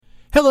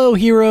Hello,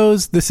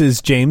 heroes. This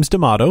is James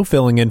D'Amato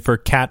filling in for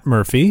Kat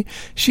Murphy.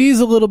 She's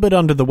a little bit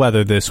under the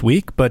weather this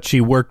week, but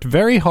she worked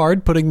very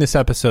hard putting this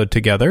episode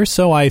together,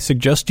 so I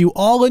suggest you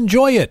all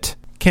enjoy it.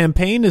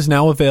 Campaign is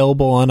now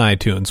available on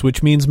iTunes,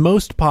 which means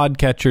most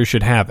podcatchers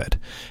should have it.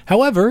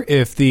 However,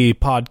 if the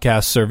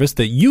podcast service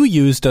that you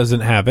use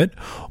doesn't have it,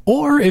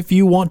 or if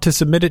you want to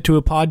submit it to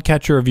a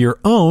podcatcher of your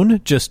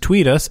own, just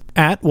tweet us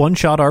at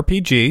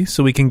OneShotRPG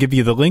so we can give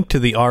you the link to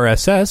the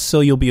RSS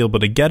so you'll be able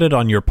to get it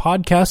on your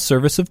podcast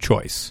service of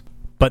choice.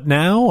 But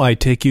now I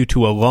take you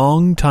to a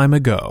long time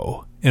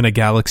ago in a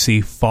galaxy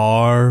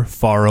far,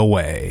 far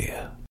away.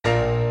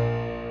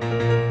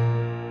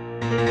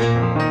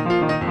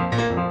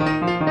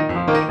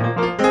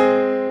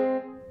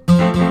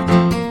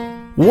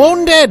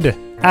 Wounded!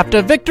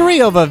 After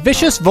victory over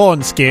vicious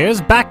Vornskirs,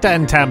 Bacta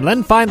and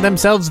Tamlin find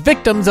themselves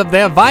victims of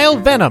their vile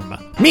venom.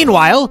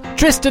 Meanwhile,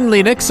 Trist and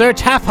Lennox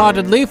search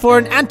half-heartedly for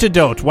an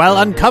antidote while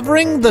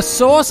uncovering the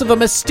source of a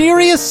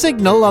mysterious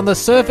signal on the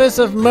surface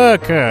of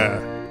Merkur.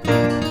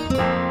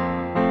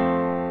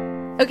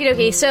 Okie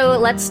dokie, so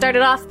let's start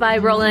it off by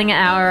rolling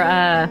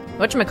our,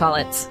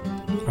 whatchamacallits.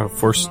 Our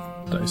force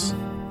dice.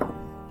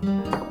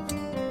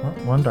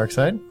 One dark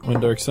side. One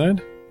dark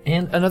side.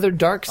 And another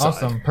dark side.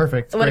 Awesome.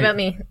 Perfect. What Great. about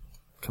me?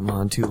 Come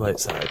on, 2 light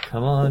side.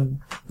 Come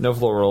on. No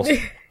floor rolls.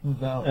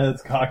 No.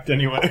 It's cocked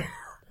anyway.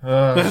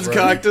 That's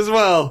Cocked as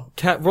well.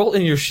 Cat, roll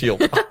in your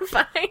shield.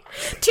 Fine.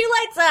 2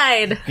 light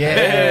side!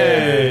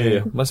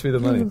 Hey! Must be the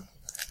money.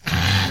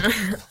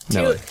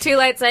 No. Two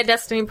light side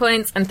destiny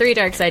points and 3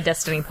 dark side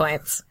destiny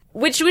points.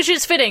 Which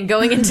is fitting,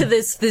 going into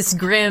this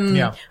grim...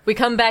 Yeah. We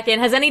come back in.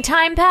 Has any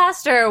time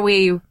passed, or are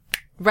we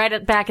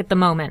back at the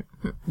moment?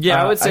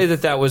 Yeah, I would say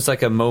that was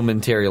like a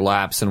momentary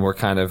lapse, and we're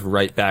kind of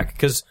right back,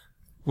 because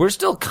we're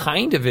still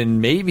kind of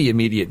in maybe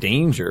immediate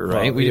danger,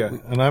 right?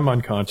 And I'm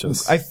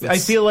unconscious. I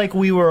feel like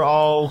we were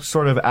all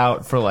sort of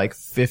out for like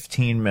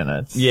 15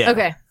 minutes.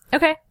 Yeah.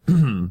 Okay.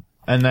 And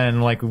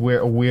then like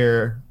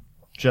we're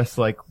just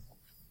like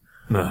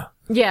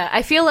Yeah,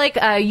 I feel like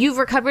you've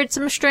recovered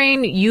some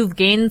strain, you've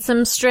gained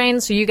some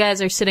strain, so you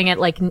guys are sitting at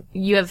like,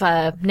 you have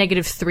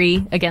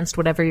 -3 against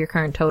whatever your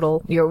current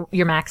total,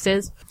 your max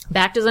is.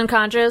 Bacta's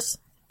unconscious,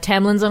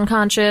 Tamlin's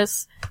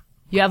unconscious,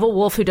 you have a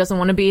wolf who doesn't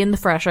want to be in the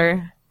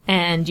fresher,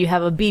 and you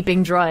have a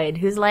beeping droid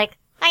who's like,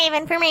 I have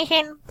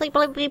information. Bleep,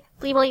 bleep, bleep,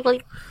 bleep, bleep,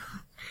 bleep.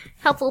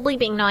 Helpful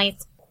bleeping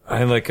noise.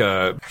 I like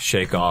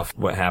shake off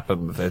what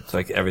happened with it.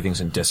 Like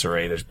everything's in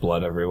disarray. There's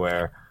blood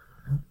everywhere.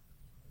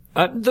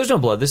 There's no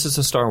blood. This is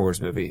a Star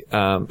Wars movie.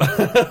 All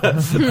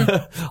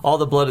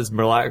the blood is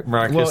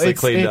miraculously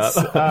cleaned it's,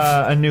 up.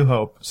 A New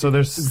Hope. So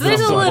there's a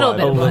little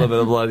bit A of little blood. bit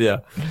of blood, yeah.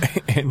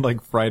 and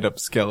like fried up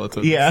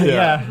skeletons.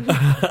 yeah.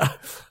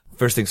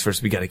 First things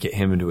first, we gotta get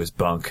him into his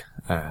bunk.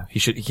 He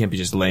can't be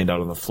just laying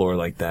out on the floor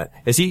like that.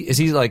 Is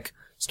he like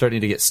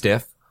starting to get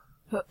stiff?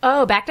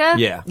 oh, Bacta?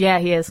 Yeah. Yeah,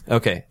 he is.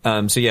 Okay.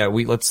 So yeah,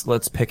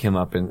 let's pick him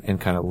up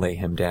and kind of lay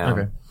him down.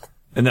 Okay.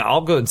 And then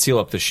I'll go and seal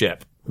up the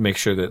ship. Make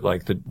sure that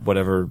like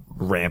whatever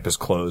ramp is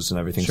closed and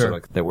everything, Sure. so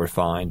like that we're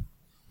fine.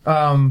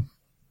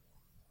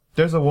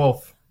 There's a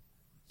wolf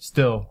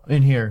still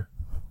in here.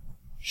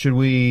 Can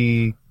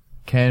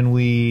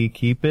we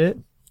keep it?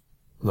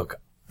 Look,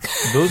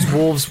 those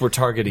wolves were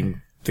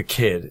targeting the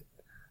kid.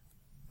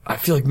 I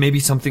feel like maybe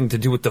something to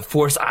do with the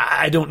Force.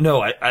 I don't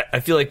know.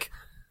 I feel like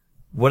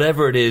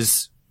whatever it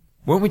is,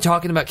 weren't we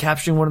talking about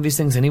capturing one of these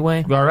things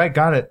anyway? All right,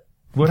 got it.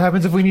 What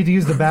happens if we need to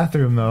use the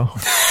bathroom though?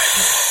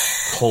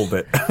 Hold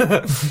it.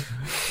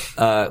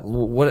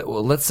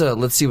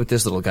 Let's see what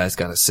this little guy's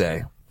got to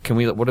say. Can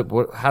we? How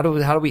do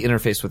we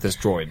interface with this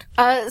droid?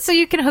 So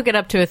you can hook it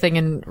up to a thing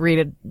and read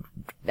it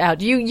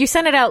out. You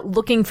sent it out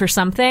looking for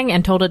something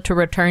and told it to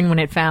return when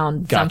it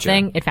found Gotcha.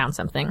 something. It found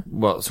something.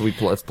 Well, so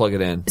let's plug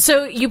it in.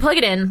 So you plug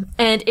it in,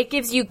 and it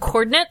gives you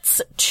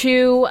coordinates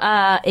to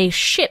a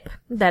ship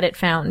that it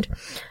found.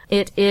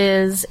 It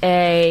is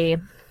a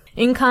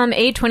Incom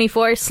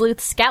A-24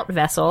 Sleuth scout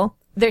vessel.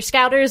 They're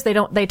scouters.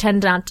 They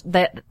tend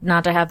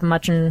not to have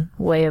much in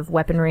way of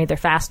weaponry. They're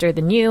faster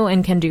than you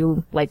and can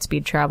do light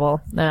speed travel.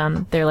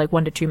 They're like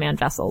 1 to 2 man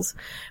vessels,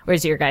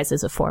 whereas your guys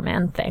is a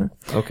 4-man thing.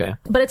 Okay.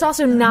 But it's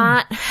also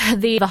not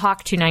the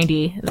Hawk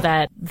 290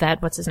 that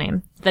what's his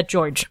name? That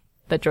George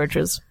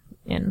was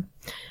in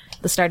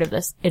the start of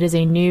this. It is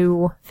a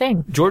new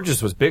thing.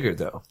 George's was bigger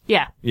though.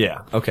 Yeah.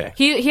 Yeah. Okay.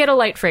 He had a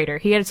light freighter.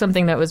 He had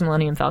something that was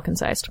Millennium Falcon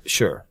sized.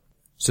 Sure.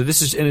 So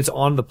this is, and it's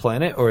on the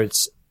planet, or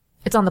it's...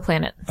 It's on the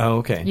planet. Oh,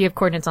 okay. You have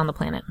coordinates on the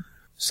planet.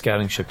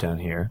 Scouting ship down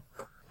here.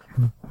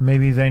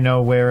 Maybe they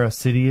know where a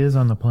city is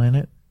on the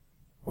planet.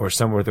 Or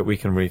somewhere that we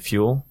can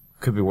refuel.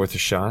 Could be worth a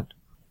shot.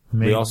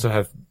 Maybe. We also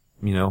have,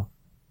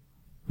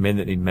 men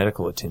that need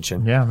medical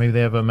attention. Yeah, maybe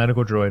they have a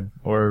medical droid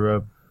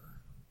or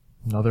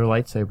another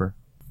lightsaber.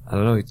 I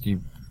don't know.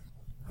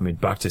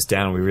 Bacta's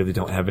down. We really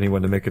don't have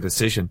anyone to make a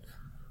decision.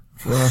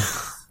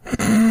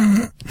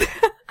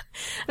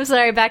 I I'm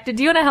sorry, Bacta,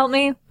 do you want to help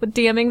me with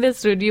DMing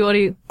this, or do you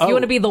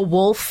want to be the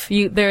wolf?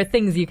 There are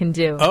things you can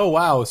do. Oh,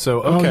 wow.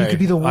 So, okay. you could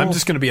be the wolf. I'm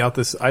just going to be out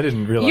this. I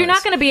didn't realize. You're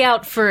not going to be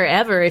out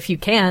forever if you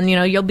can.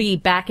 You'll be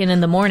back in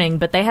the morning,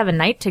 but they have a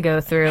night to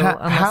go through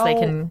unless they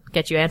can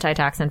get you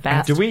antitoxin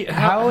fast.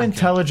 How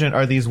intelligent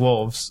are these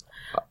wolves?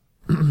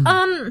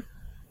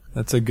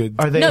 That's a good.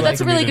 Are they? No,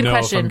 that's a really good know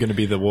question. If I'm going to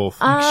be the wolf.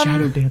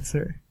 Shadow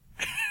Dancer.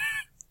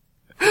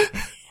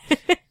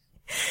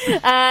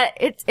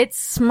 It's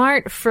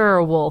smart for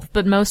a wolf,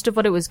 but most of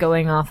what it was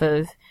going off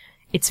of,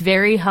 it's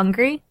very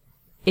hungry.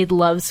 It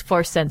loves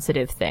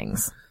force-sensitive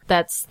things.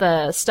 That's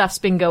the stuff's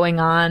been going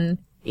on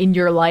in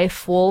your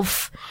life,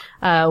 wolf,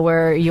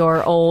 where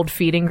your old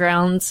feeding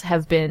grounds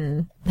have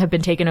been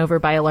taken over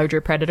by a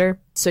larger predator.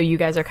 So you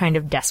guys are kind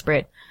of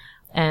desperate,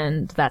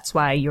 and that's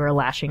why you're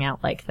lashing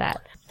out like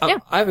that. Yeah.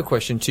 I have a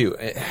question too.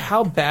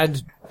 How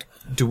bad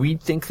do we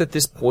think that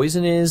this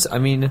poison is? I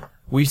mean,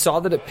 we saw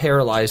that it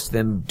paralyzed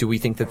them. Do we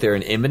think that they're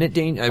in imminent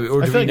danger?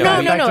 Or do we know?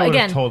 like No. Bacta would've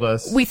Again, told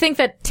us. we think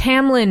that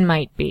Tamlin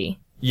might be,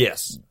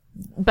 Yes.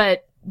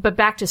 but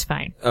Bacta's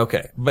fine.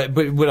 Okay. But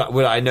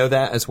would I know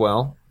that as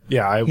well?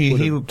 Yeah, I He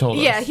would've- told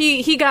us. Yeah,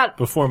 he got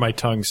before my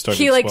tongue started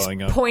he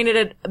swelling up. pointed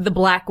at the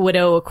Black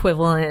Widow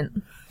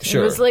equivalent.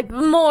 Sure. It was like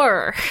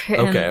more.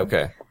 And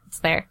Okay. It's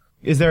there.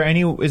 Is there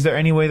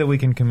any way that we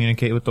can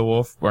communicate with the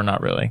wolf, or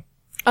not really?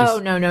 Oh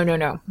no.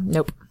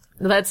 Nope.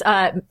 That's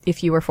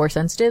if you were force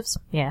sensitives,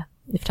 yeah.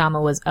 If Tama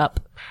was up.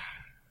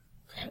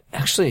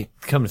 Actually,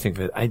 come to think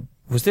of it,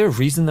 was there a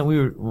reason that we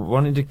were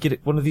wanting to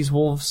get one of these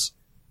wolves?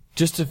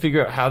 Just to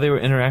figure out how they were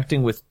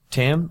interacting with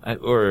Tam?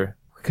 Or...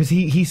 Because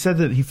he said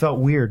that he felt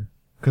weird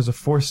because of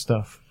force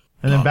stuff.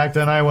 And then back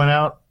then I went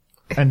out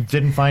and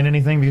didn't find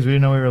anything because we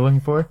didn't know what we were looking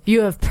for.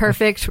 You have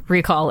perfect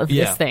recall of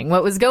Yeah. this thing.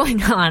 What was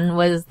going on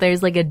was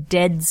there's like a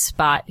dead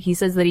spot. He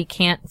says that he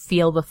can't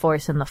feel the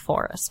force in the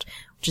forest,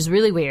 which is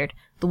really weird.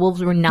 The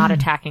wolves were not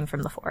attacking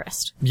from the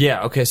forest.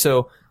 Yeah, okay,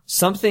 so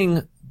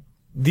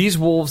these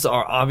wolves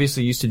are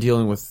obviously used to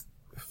dealing with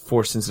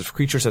force-sensitive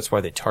creatures, that's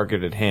why they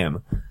targeted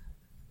him.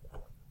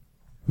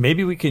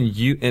 Maybe we can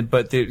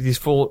but these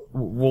full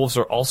wolves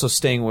are also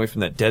staying away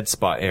from that dead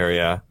spot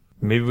area.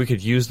 Maybe we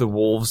could use the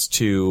wolves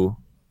to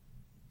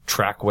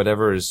track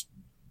whatever is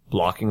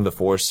blocking the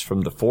force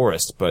from the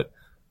forest, but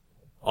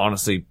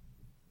honestly,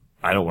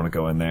 I don't want to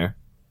go in there.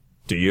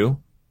 Do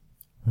you?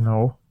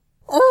 No.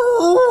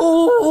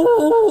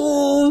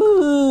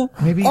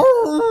 Maybe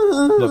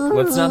Look,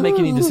 let's not make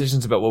any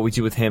decisions about what we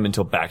do with him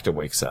until Bacta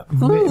wakes up.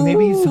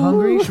 maybe he's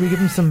hungry. Should we give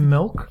him some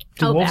milk?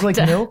 Do Oh, wolves like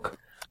Bacta. milk?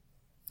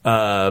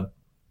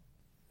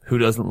 Who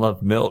doesn't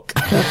love milk?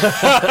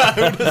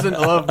 Doesn't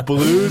love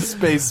blue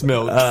space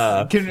milk.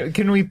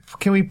 Can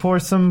we pour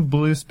some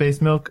blue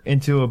space milk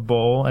into a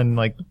bowl and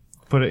like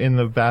put it in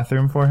the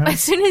bathroom for him? As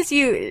soon as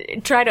you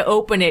try to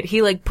open it,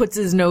 he like puts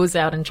his nose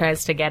out and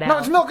tries to get out. No,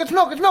 it's milk. It's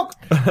milk. It's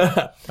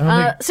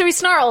milk. So he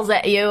snarls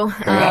at you,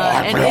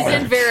 and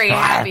isn't very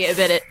happy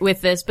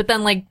with this, but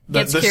then like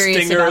gets the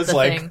curious stinger about is the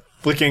like thing.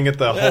 flicking at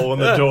the hole in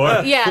the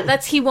door.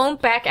 Yeah, he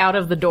won't back out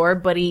of the door,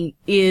 but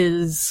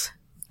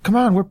Come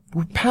on, we're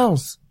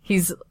pals.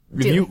 he's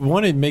If you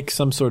want to make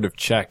some sort of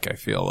check, I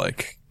feel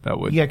like that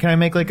would. Yeah, can I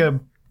make like a?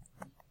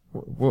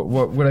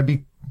 What would I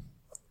be?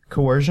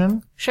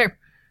 Coercion? sure,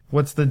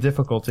 What's the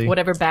difficulty?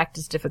 whatever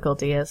Bacta's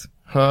difficulty is.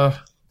 Uh,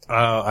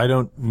 I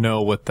don't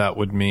know what that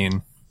would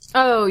mean.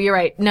 Oh, you're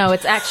right. No,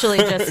 it's actually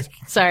just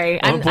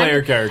sorry. I'm a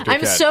player character, I'm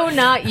Kat. so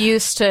not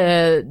used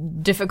to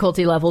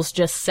difficulty levels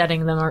just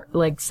setting them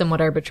like somewhat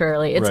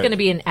arbitrarily. It's Right. going to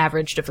be an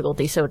average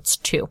difficulty, so it's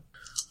 2.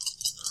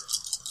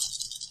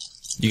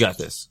 You got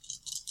this.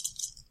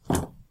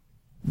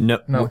 No.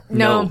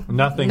 No.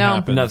 Nothing No.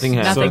 happens. Nothing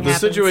happens. So Nothing the happens.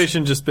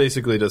 situation just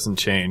basically doesn't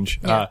change.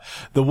 Yeah.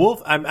 The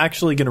wolf, I'm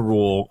actually going to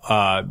rule,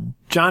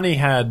 Johnny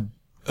had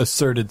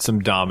asserted some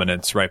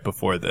dominance right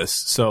before this.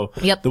 So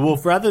Yep. the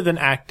wolf, rather than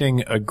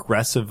acting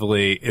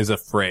aggressively, is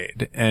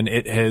afraid. And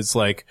it has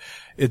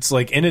it's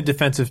like in a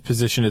defensive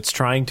position. It's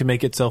trying to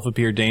make itself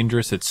appear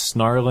dangerous. It's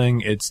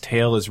snarling. Its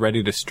tail is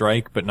ready to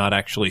strike, but not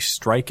actually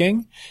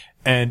striking.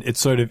 And it's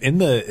sort of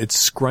it's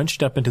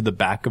scrunched up into the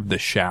back of the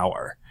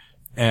shower.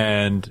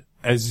 And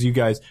as you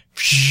guys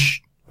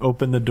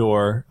open the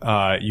door,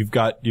 you've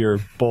got your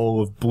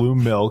bowl of blue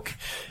milk.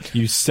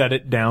 You set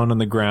it down on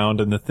the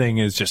ground, and the thing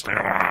is just.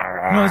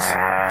 no, it's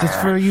just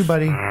for you,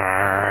 buddy.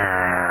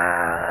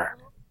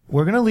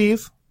 We're gonna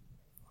leave,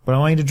 but I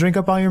want you to drink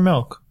up all your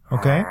milk,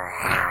 okay?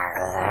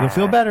 You'll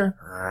feel better.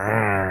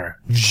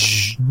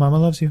 Mama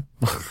loves you.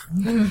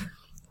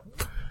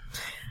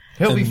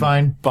 He'll be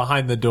fine.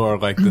 Behind the door,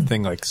 like the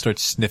thing like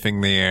starts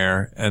sniffing the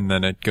air, and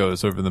then it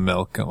goes over the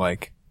milk and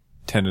like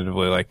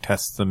tentatively like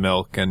tests the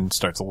milk and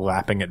starts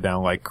lapping it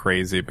down like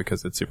crazy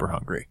because it's super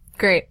hungry.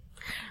 Great.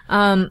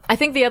 I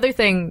think the other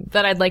thing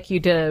that I'd like you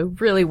to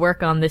really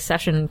work on this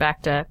session,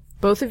 Bacta,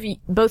 both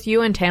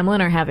you and Tamlin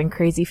are having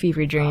crazy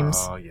fever dreams.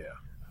 Oh yeah.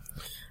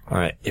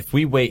 Alright, if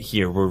we wait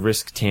here, we'll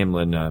risk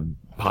Tamlin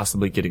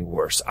possibly getting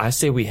worse. I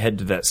say we head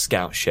to that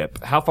scout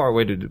ship. How far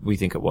away did we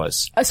think it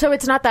was? So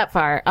it's not that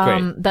far.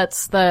 Great.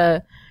 That's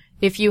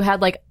if you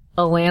had like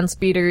a land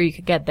speeder, you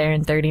could get there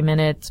in 30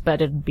 minutes, but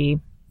it'd be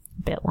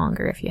a bit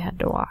longer if you had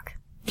to walk.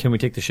 Can we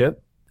take the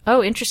ship?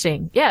 Oh,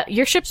 interesting. Yeah,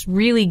 your ship's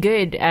really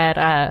good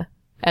at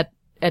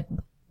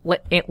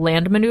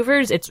land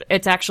maneuvers.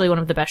 It's actually one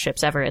of the best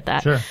ships ever at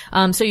that. Sure.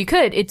 So you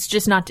could. It's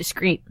just not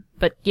discreet.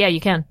 But yeah, you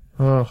can.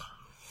 Ugh.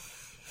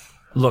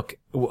 Look,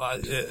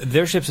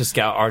 their ship's a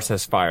scout, ours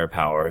has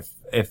firepower.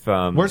 If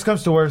Worst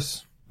comes to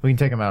worst, we can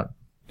take him out.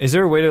 is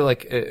there a way to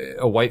like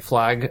a white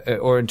flag,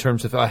 or in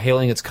terms of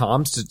hailing its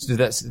comms?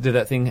 Did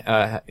that thing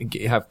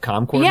have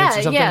comm coordinates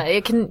or something? Yeah,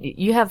 it can.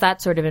 You have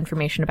that sort of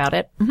information about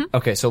it. Mm-hmm.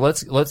 Okay, so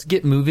let's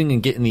get moving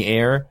and get in the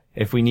air.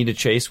 If we need to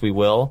chase, we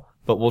will,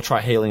 but we'll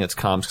try hailing its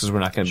comms because we're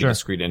not going to be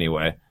discreet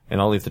anyway. And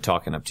I'll leave the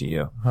talking up to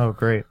you. Oh,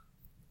 great.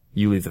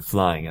 You leave the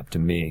flying up to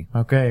me.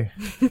 Okay.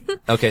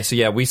 Okay, so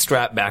yeah, we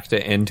strap back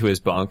into his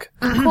bunk.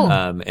 Cool.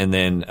 And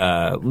then,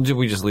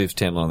 we just leave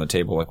Tamlin on the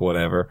table, like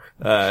whatever.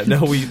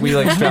 No, we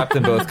like strap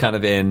them both kind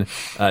of in,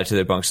 to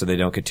their bunk so they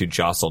don't get too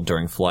jostled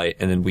during flight.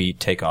 And then we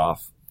take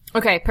off.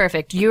 Okay,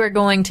 perfect. You are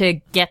going to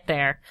get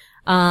there.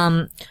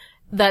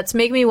 That's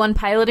make me one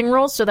piloting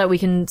roll so that we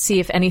can see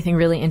if anything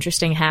really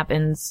interesting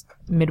happens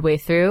midway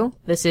through.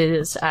 This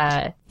is,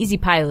 easy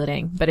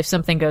piloting, but if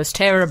something goes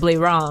terribly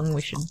wrong,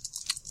 we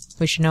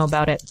should know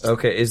about it.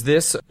 Okay, is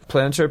this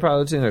planetary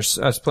piloting or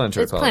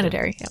planetary It's piloting?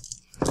 planetary,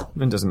 yeah.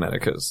 It doesn't matter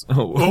because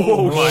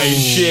oh my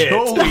shit!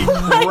 Holy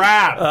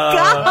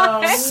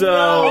crap!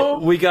 So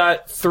we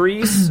got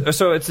 3.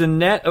 So it's a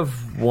net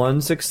of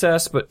 1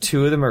 success, but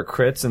 2 of them are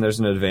crits, and there's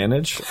an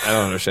advantage. I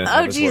don't understand.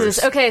 How Oh, this Jesus.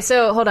 works. Okay,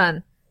 so hold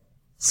on.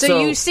 So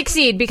So- you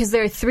succeed because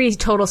there are 3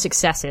 total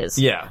successes.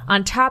 Yeah.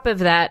 On top of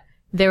that,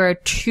 there are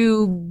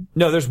 2.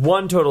 No, there's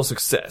 1 total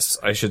success.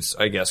 I guess.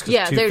 'Cause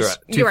Yeah, 2 there's.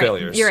 two You're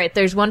failures. right. You're right.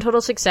 There's 1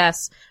 total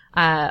success,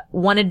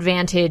 1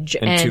 advantage,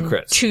 And 2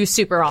 crits. 2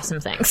 super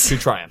awesome things. 2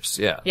 triumphs.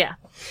 Yeah. Yeah.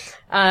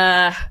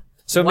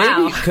 So Wow.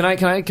 maybe can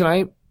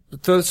I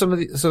throw some of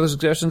the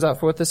suggestions out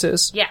for what this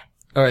is? Yeah.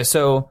 All right.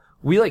 So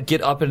we like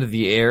get up into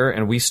the air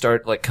and we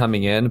start like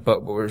coming in,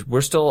 but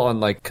we're still on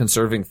like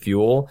conserving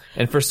fuel.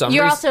 And for some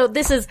You're reason,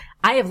 also,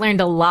 I have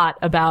learned a lot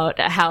about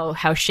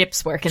how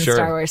ships work in Sure.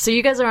 Star Wars. So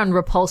you guys are on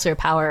repulsor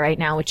power right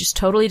now, which is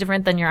totally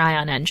different than your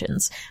ion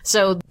engines.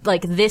 So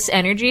like this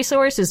energy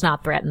source is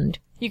not threatened.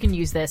 You can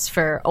use this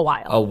for a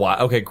while. a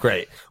while. Okay,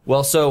 great.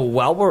 Well, so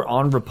while we're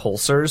on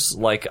repulsors,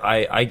 like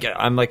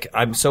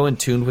I'm so in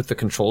tune with the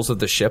controls of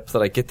the ship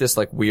that I get this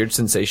like weird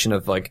sensation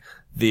of like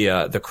the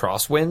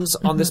crosswinds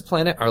on this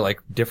planet are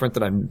like different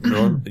than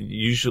I'm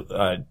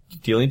usually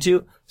dealing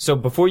to. So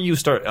before you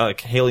start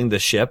hailing the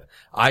ship,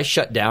 I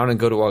shut down and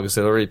go to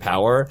auxiliary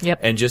power Yep.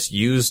 and just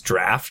use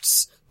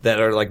drafts that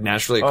are like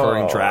naturally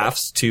occurring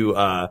drafts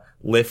to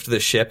lift the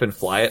ship and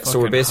fly it. So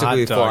we're Fucking basically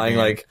hot dog, flying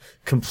man. like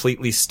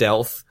completely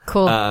stealth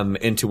Cool.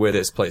 into where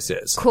this place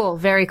is. Cool,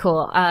 very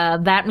cool.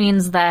 That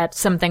means that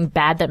something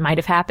bad that might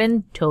have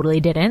happened totally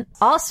didn't.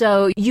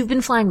 Also, you've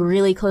been flying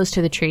really close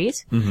to the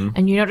trees,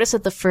 and you notice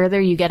that the further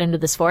you get into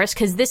this forest,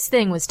 because this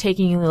thing was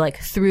taking you like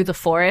through the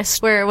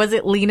forest, where was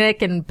it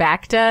Lenik and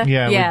Bacta?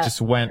 Yeah, we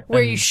just went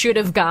where and- you should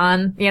have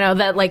gone. You know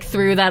that like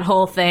through that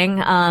whole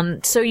thing.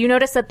 So you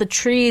notice that the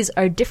trees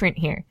are different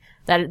here.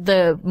 That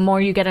the more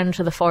you get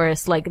into the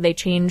forest, like they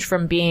change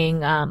from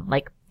being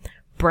like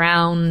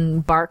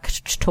brown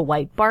barked to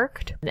white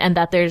barked, and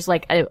that there's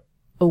like a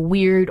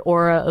weird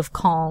aura of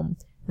calm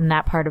in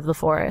that part of the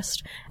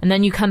forest. And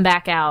then you come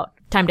back out,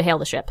 time to hail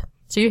the ship.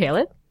 So you hail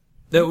it?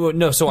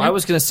 No, so I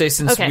was going to say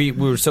since Okay. we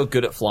were so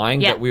good at flying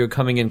Yeah. that we were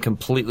coming in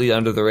completely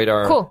under the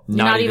radar. Cool.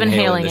 Not even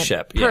hailing the it.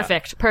 ship. Yeah.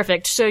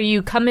 Perfect. So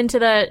you come into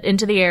the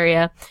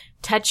area,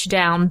 touch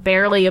down,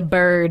 barely a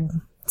bird,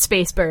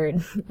 space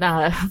bird,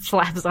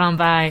 flaps on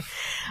by,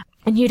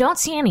 and you don't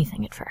see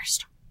anything at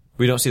first.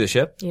 We don't see the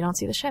ship? You don't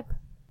see the ship.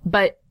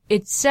 But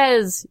it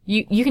says,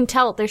 you can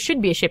tell there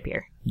should be a ship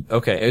here.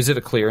 Okay. Is it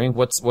a clearing?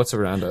 What's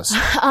around us?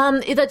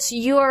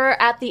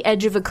 You're at the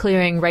edge of a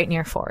clearing right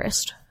near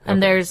forest.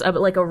 And there's a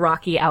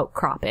rocky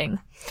outcropping.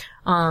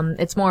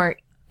 It's more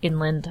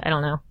inland. I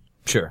don't know.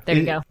 Sure. There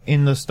you go.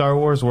 In the Star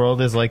Wars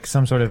world, is like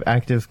some sort of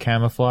active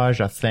camouflage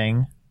a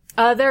thing?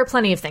 There are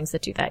plenty of things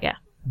that do that, yeah.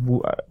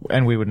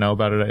 And we would know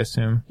about it, I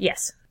assume.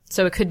 Yes.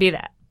 So it could be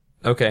that.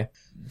 Okay.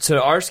 So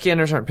our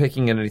scanners aren't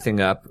picking anything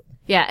up.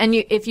 Yeah, and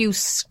if you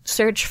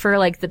search for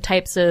like the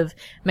types of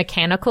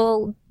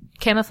mechanical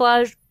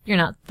camouflage, you're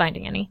not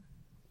finding any.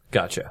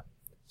 Gotcha.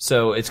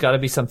 So it's got to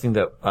be something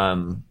that,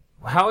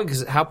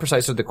 how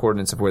precise are the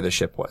coordinates of where the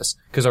ship was?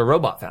 Because our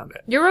robot found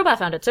it. Your robot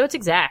found it, so it's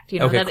exact. You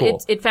know, Okay, that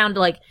cool. it found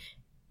like,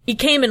 he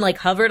came and like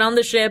hovered on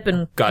the ship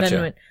and Gotcha.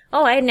 then went,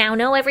 oh, I now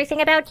know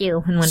everything about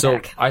you, and went So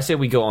back. I say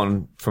we go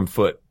on from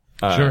foot,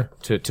 Sure.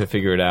 to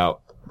figure it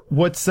out.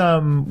 What's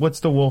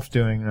the wolf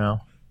doing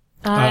now?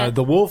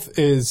 The wolf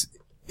is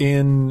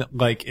in,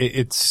 like,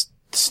 it's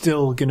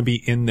still going to be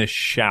in the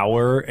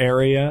shower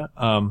area,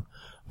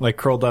 like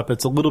curled up.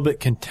 It's a little bit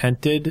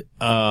contented.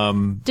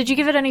 Did you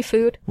give it any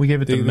food? We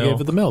gave it They the milk.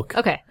 gave it the milk.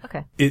 Okay.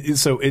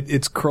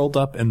 It's curled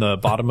up in the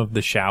bottom of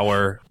the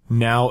shower.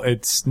 Now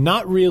it's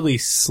not really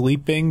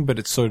sleeping, but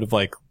it's sort of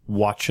like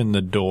watching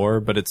the door,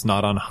 but it's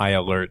not on high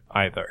alert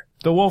either.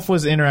 The wolf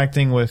was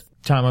interacting with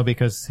Tama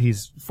because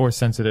he's force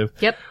sensitive.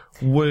 Yep.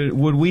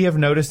 Would we have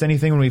noticed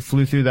anything when we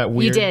flew through that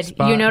weird You did.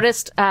 spot? You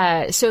noticed,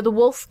 so the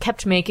wolf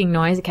kept making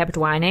noise, it kept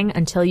whining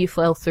until you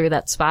flew through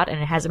that spot,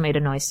 and it hasn't made a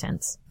noise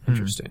since.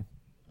 Interesting.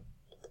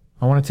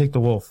 I want to take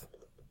the wolf.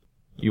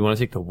 You want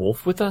to take the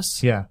wolf with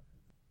us? Yeah.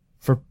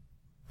 For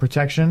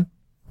protection,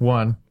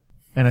 1.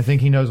 And I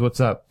think he knows what's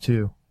up,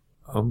 2.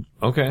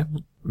 Okay.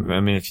 I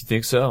mean, if you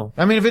think so.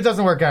 I mean, if it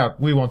doesn't work out,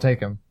 we won't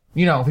take him.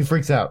 You know, if he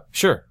freaks out.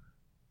 Sure.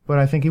 But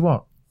I think he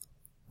won't.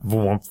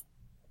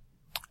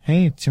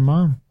 Hey, it's your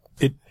mom.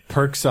 It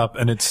perks up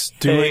and it's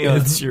doing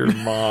It's your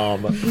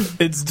mom.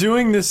 it's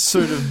doing this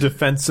sort of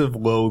defensive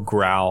low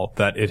growl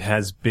that it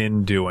has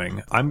been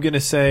doing. I'm going to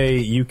say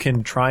you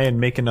can try and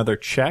make another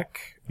check.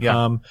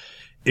 Yeah.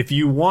 If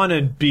you want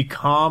to be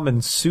calm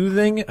and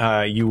soothing,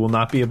 you will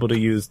not be able to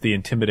use the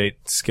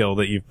intimidate skill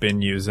that you've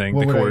been using,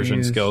 What the would I coercion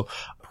use? skill.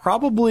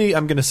 Probably,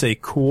 I'm going to say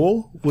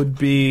cool would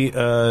be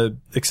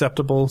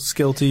acceptable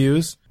skill to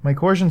use. My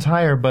coercion's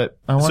higher, but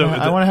I want So to.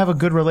 I want to have a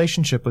good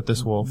relationship with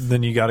this wolf.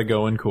 Then you got to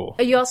go in cool.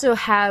 You also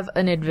have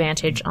an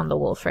advantage on the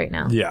wolf right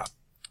now. Yeah.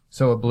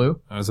 So a blue.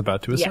 I was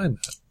about to assign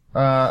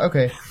that.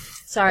 Okay.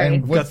 Sorry.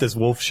 And Got this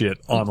wolf shit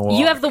on lock.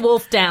 You have the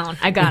wolf down.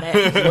 I got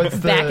it. What's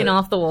the Backing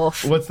off the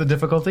wolf. What's the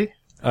difficulty?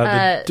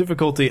 The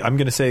difficulty, I'm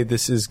going to say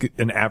this is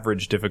an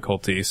average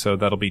difficulty, so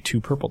that'll be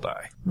 2 purple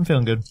die. I'm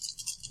feeling good.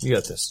 You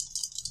got this.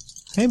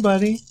 Hey,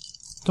 buddy.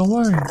 Don't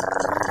worry.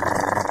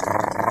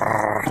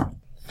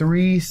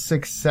 3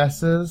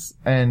 successes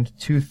and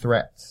 2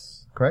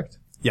 threats. Correct?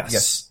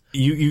 Yes.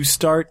 You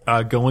start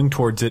going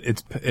towards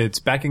it. It's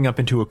backing up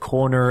into a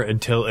corner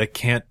until it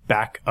can't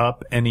back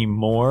up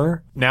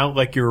anymore. Now,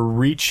 like you're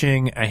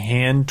reaching a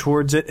hand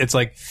towards it. It's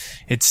like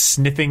it's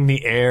sniffing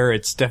the air.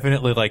 It's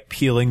definitely like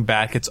peeling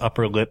back its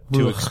upper lip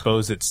to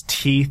expose its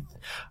teeth.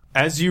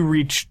 As you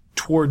reach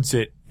towards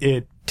it,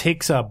 it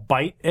takes a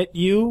bite at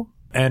you,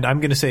 and I'm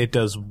gonna say it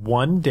does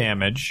 1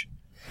 damage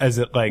as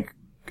it like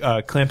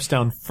clamps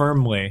down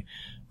firmly,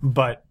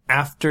 but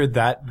after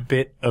that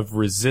bit of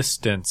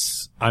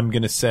resistance, I'm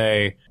going to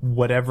say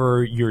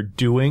whatever you're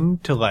doing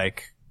to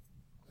like,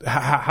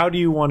 how do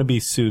you want to be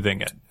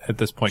soothing it at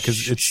this point?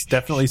 Because it's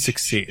definitely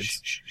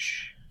succeeds.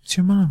 It's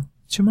your mom.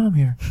 It's your mom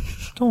here.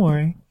 Don't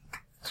worry.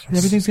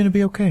 Everything's going to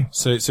be okay.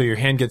 So your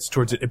hand gets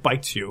towards it. It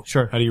bites you.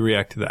 Sure. How do you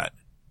react to that?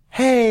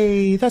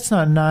 Hey, that's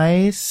not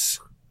nice.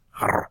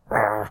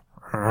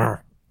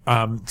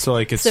 So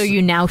like it's, So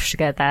you now should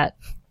get that.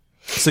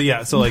 so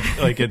yeah, so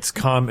like it's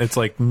calm. It's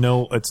like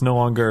no, it's no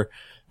longer,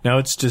 now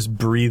it's just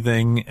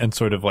breathing and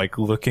sort of like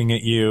looking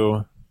at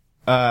you.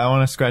 I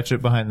want to scratch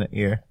it behind the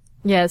ear.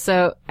 Yeah,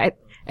 so I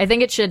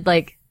think it should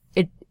like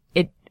it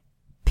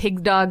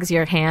pig dogs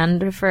your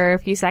hand for a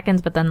few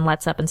seconds, but then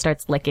lets up and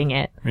starts licking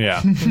it,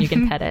 Yeah. and you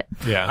can pet it.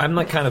 Yeah. I'm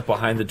like kind of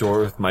behind the door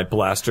with my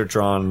blaster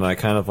drawn, and I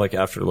kind of like,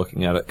 after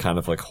looking at it, kind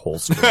of like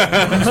holster my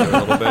blaster a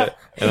little bit,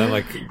 and I'm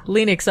like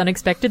Lennox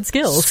unexpected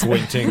skills.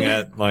 squinting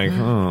at like,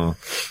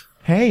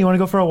 Hey, you want to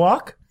go for a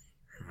walk?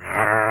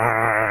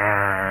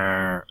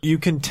 You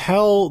can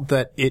tell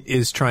that it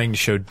is trying to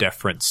show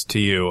deference to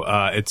you.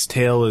 Its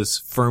tail is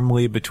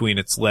firmly between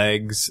its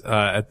legs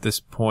at this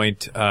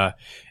point.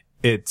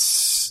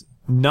 It's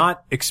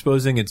not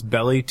exposing its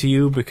belly to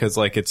you because,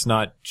 like, it's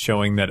not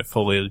showing that it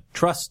fully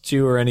trusts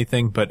you or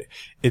anything, but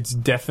it's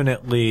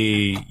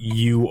definitely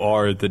you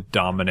are the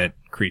dominant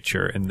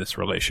creature in this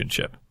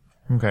relationship.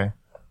 Okay.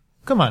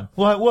 Come on.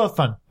 We'll have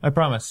fun. I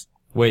promise.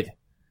 wait,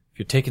 if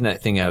you're taking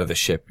that thing out of the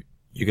ship,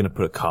 you're gonna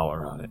put a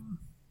collar on it.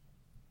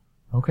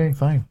 Okay,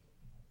 fine.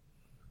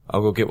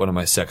 I'll go get one of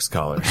my sex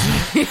collars.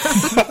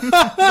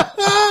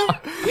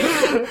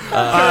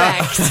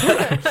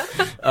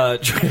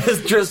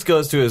 Tris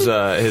goes to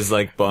his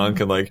like bunk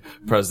and like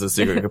presses the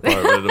secret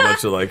compartment and a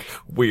bunch of like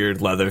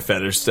weird leather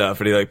fetish stuff,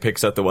 and he like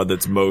picks out the one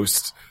that's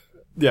most,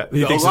 Yeah,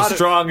 he thinks the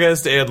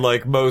strongest and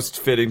like most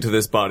fitting to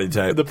this body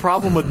type. The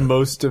problem with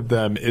most of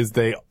them is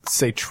they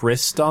say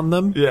tryst on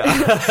them. Yeah.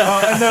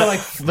 Oh, and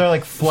they're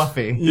like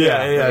fluffy.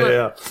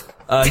 Yeah.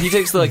 He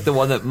takes like the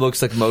one that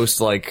looks like most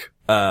like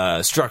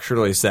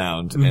structurally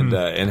sound and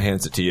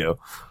hands it to you.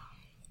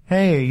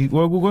 Hey,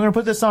 we're gonna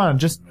put this on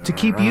just to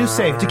keep you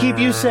safe. To keep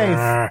you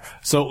safe.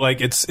 So like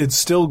it's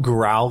still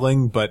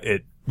growling, but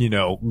it,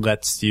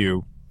 lets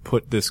you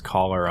put this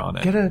collar on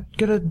it.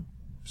 Get a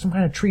some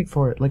kind of treat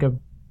for it, like a,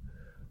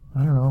 I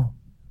don't know,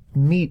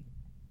 meat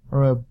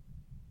or a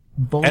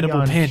bouillon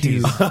Edible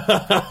panties. cube.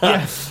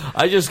 Yes.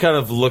 I just kind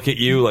of look at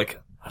you like,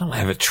 I don't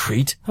have a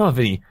treat. I don't have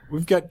any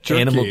We've got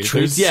jerky. animal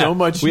treats. There's so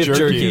much we have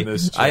jerky in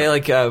this. I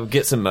like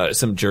get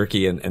some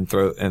jerky and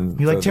throw and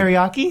You like throw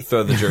teriyaki?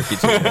 throw the jerky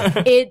to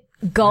you.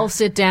 It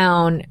gulps it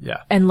down Yeah.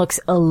 and looks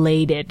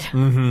elated.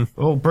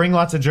 Oh, bring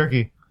lots of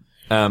jerky.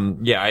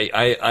 I'm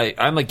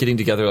like getting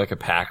together like a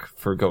pack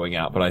for going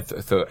out, but I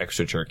throw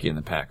extra jerky in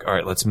the pack. All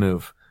right, let's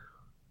move,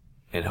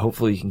 and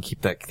hopefully you can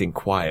keep that thing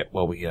quiet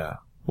while we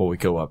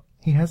go up.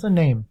 He has a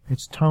name.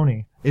 It's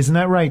Tony. Isn't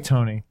that right,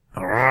 Tony?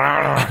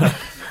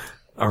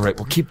 All right,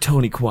 we'll keep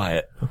Tony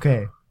quiet.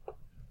 Okay.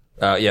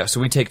 So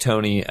we take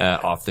Tony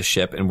off the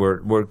ship, and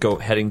we're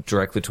heading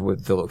directly to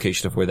the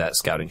location of where that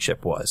scouting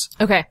ship was.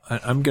 Okay.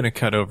 I'm going to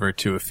cut over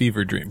to a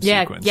fever dream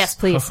Yeah. sequence. Yes,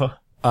 please.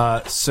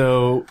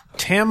 So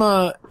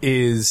Tama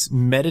is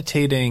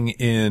meditating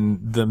in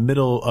the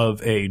middle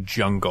of a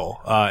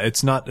jungle.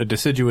 It's not a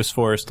deciduous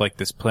forest like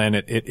this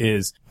planet. It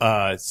is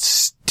a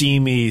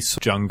steamy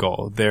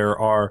jungle. There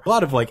are a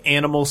lot of like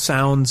animal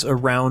sounds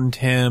around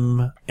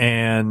him,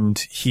 and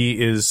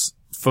he is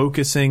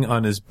focusing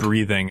on his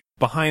breathing.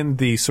 Behind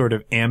the sort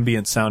of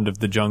ambient sound of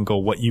the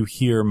jungle, what you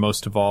hear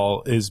most of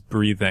all is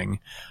breathing.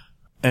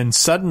 And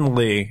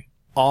suddenly,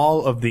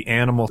 all of the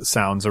animal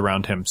sounds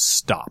around him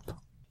stop.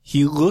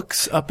 He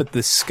looks up at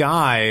the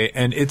sky,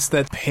 and it's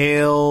that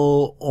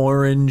pale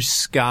orange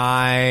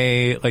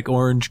sky, like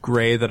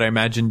orange-gray that I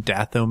imagine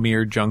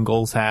Dathomir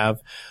jungles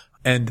have.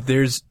 And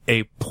there's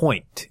a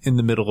point in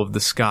the middle of the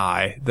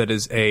sky that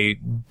is a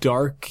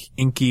dark,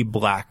 inky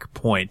black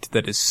point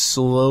that is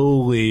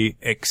slowly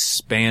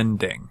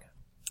expanding.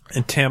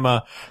 And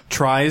Tama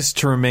tries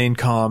to remain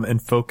calm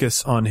and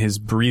focus on his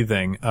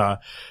breathing,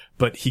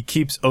 but he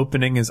keeps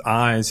opening his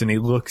eyes, and he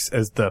looks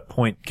as the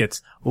point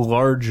gets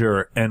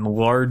larger and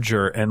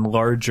larger and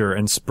larger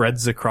and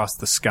spreads across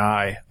the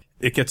sky.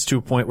 It gets to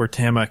a point where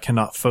Tama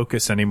cannot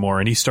focus anymore,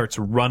 and he starts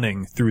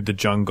running through the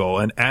jungle.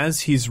 And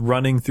as he's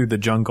running through the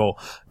jungle,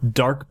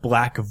 dark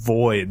black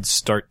voids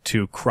start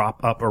to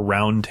crop up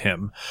around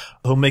him.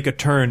 He'll make a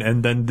turn,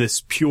 and then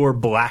this pure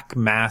black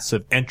mass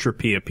of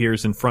entropy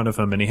appears in front of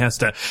him, and he has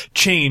to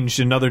change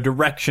another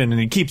direction,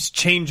 and he keeps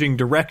changing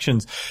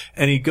directions.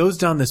 And he goes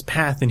down this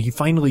path, and he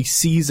finally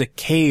sees a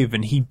cave,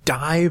 and he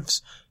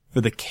dives for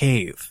the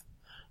cave.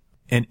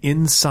 And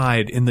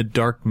inside, in the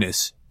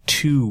darkness,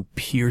 2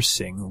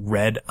 piercing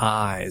red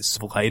eyes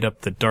light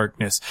up the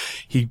darkness.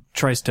 He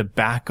tries to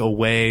back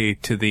away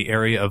to the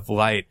area of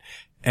light,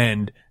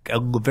 and a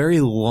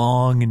very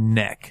long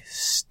neck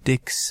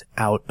sticks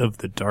out of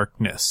the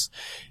darkness.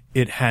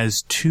 It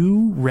has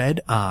 2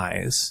 red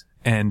eyes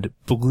and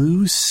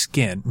blue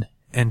skin,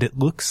 and it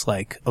looks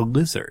like a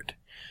lizard.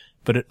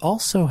 But it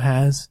also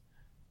has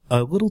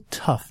a little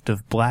tuft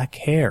of black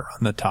hair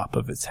on the top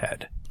of its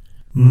head.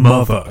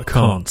 Mother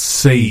can't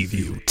save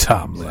you,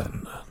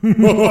 Tamlin.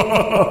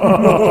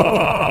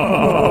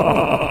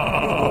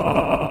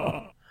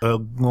 A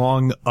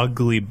long,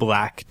 ugly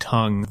black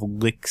tongue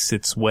licks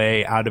its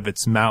way out of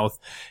its mouth.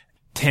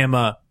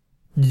 Tama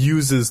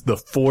uses the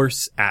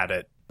force at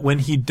it. When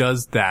he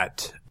does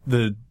that,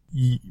 the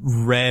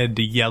red,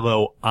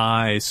 yellow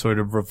eye sort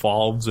of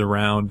revolves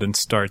around and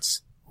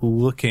starts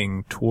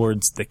looking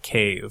towards the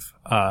cave.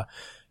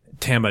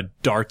 Tama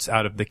darts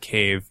out of the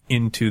cave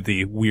into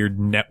the weird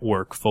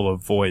network full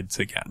of voids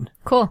again.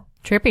 Cool.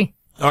 Trippy.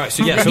 All right,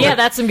 so yeah, Yeah,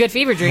 that's some good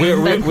fever dream.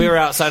 we're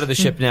outside of the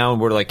ship now,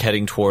 and we're like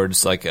heading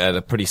towards like at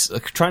a pretty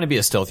trying to be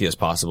as stealthy as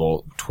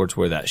possible towards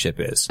where that ship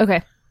is.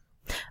 Okay.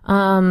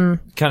 Kind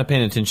of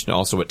paying attention to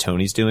also what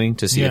Tony's doing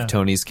to see Yeah. if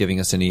Tony's giving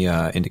us any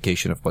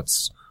indication of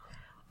what's.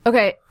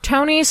 Okay,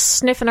 Tony's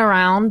sniffing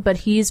around, but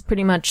he's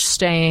pretty much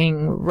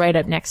staying right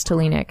up next to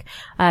Lenik.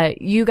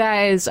 You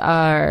guys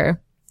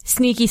are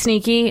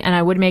sneaky, and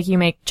I would make you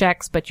make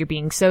checks, but you're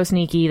being so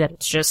sneaky that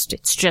it's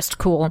just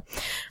cool.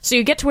 So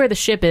you get to where the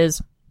ship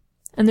is,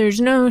 and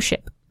there's no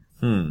ship.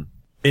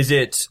 Is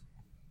it?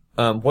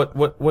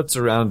 What's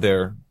around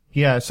there?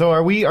 Yeah, so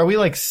are we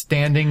like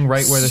standing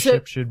right where the So-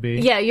 ship should be?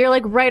 Yeah, you're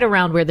like right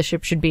around where the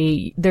ship should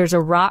be. There's a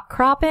rock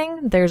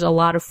cropping, there's a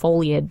lot of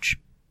foliage.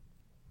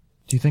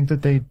 Do you think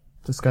that they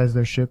disguised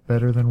their ship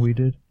better than we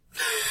did?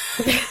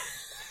 I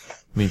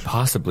mean,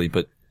 possibly,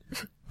 but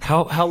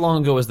how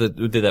long ago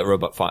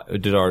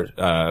did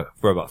our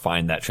robot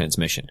find that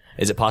transmission?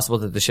 Is it possible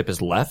that the ship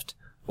has left,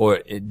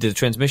 or the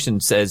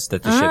transmission says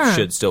that the ship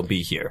should still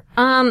be here?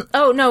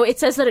 Oh no, it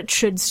says that it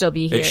should still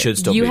be here. It should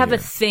still you be have here.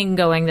 a thing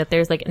going that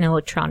there's like an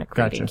electronic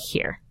reading Gotcha.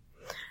 here.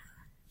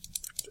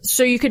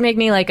 So you could make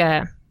me like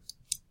a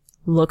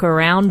look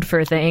around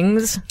for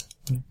things.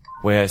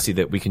 Way I see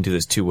that we can do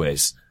this 2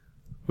 ways.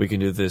 We can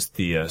do this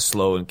the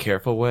slow and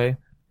careful way,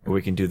 or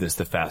we can do this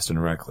the fast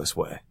and reckless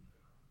way.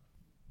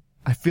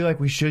 I feel like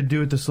we should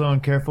do it the slow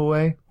and careful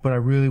way, but I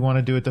really want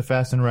to do it the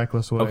fast and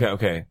reckless way.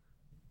 Okay.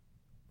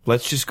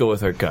 Let's just go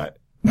with our gut.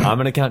 I'm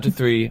gonna count to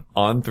 3.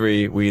 On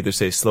 3, we either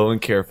say slow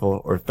and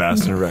careful or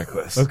fast and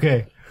reckless.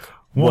 Okay.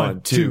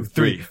 1, 2,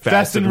 3.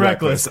 Fast and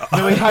reckless.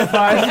 Then we high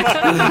five.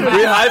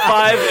 We high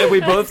five and we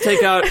both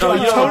take out. Oh,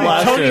 you have a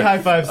blaster. Tony high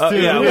fives too.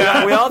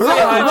 Yeah, we all three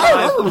high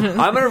five.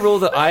 I'm gonna rule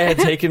that I had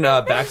taken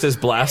Bax's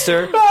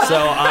blaster,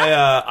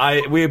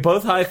 so we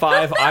both high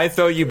five. I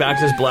throw you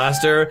Bax's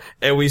blaster,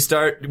 and we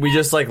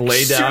just like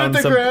lay Shoot down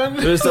at the ground.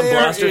 There's some They're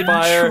blaster in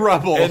fire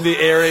trouble. in the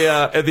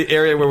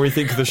area where we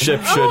think the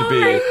ship should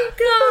be,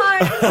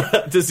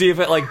 God! to see if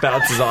it like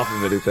bounces off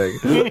of anything.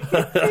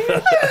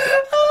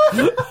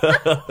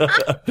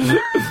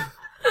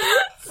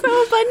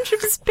 So a bunch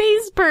of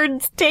space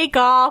birds take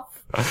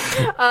off.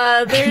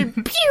 Their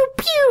pew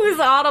pew is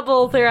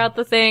audible throughout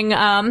the thing.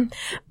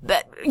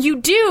 But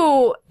you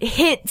do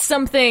hit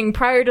something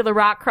prior to the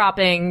rock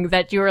cropping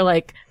that you were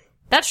like,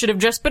 that should have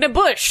just been a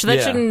bush. That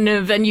Yeah. shouldn't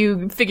have, and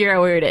you figure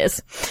out where it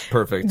is.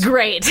 Perfect.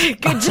 Great.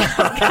 Good job,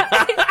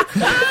 guys.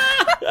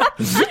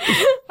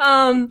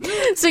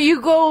 So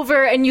you go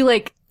over and you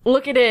like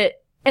look at it,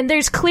 and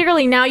there's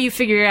clearly, now you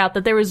figure out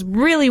that there was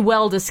really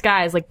well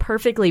disguised, like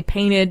perfectly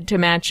painted to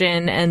match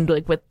in and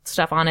like with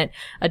stuff on it,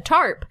 a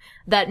tarp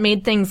that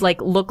made things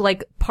like look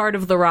like part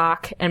of the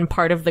rock and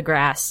part of the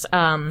grass.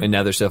 And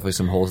now there's definitely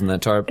some holes in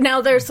that tarp.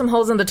 Now there's some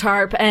holes in the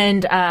tarp,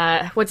 and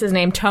what's his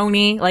name?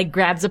 Tony like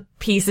grabs a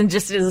piece and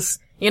just is,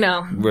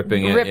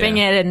 Ripping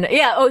it, and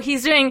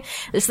he's doing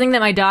this thing that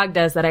my dog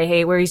does that I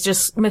hate, where he's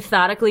just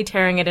methodically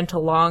tearing it into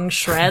long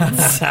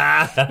shreds.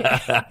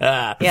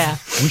 Yeah.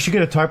 We should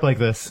get a tarp like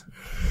this.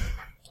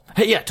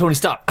 Hey, yeah, Tony,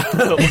 stop.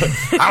 This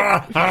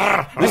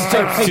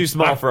tarp's too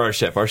small for our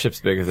ship. Our ship's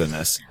bigger than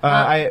this.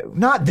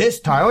 Not this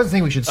tarp. I wasn't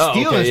saying we should steal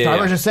okay, this yeah, tarp. yeah.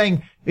 I was just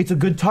saying it's a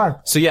good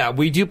tarp. So yeah,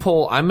 we do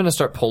pull. I'm going to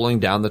start pulling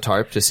down the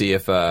tarp to see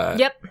if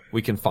Yep.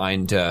 we can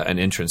find an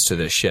entrance to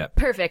this ship.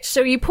 Perfect.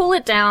 So you pull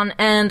it down,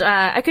 and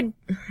I could.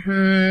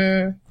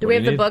 Do we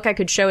have the need? book? I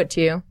could show it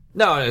to you.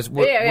 No, it's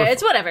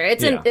It's whatever.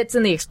 It's yeah. it's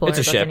in the Explorer. It's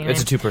a book ship. Anyway.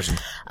 It's a two-person.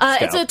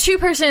 It's a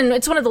 2-person.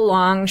 It's one of the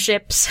long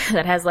ships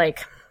that has like,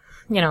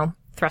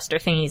 thruster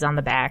thingies on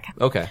the back.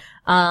 Okay.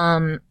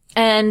 And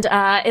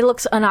it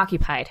looks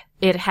unoccupied.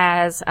 It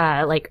has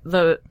like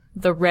the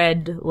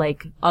red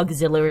like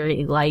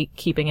auxiliary light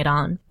keeping it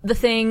on. The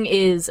thing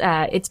is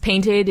it's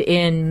painted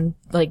in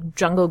like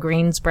jungle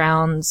greens,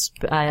 browns,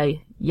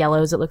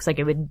 yellows. It looks like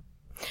it would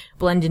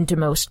blend into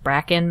most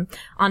bracken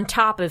on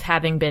top of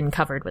having been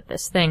covered with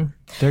this thing.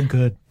 They're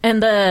good.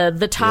 And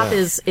the top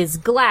is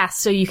glass,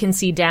 so you can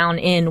see down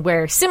in,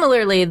 where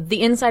similarly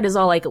the inside is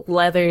all like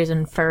leathers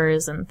and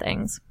furs and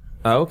things.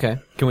 Oh, okay.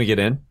 Can we get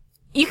in?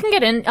 You can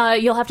get in.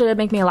 You'll have to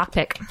make me a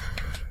lockpick.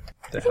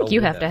 I think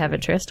you have to have a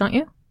tryst, don't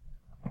you?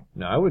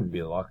 No, I wouldn't be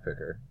a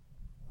lockpicker.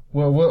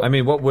 Well, I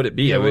mean, what would it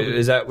be? Yeah,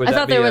 Is that? Would I that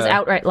thought be there was a-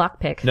 outright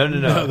lockpick. No.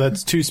 No,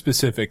 that's too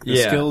specific. The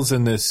Yeah. skills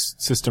in this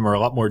system are a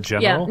lot more Yeah,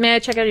 general. may I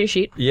check out your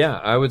sheet? Yeah,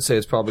 I would say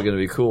it's probably going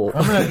to be cool.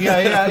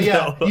 yeah.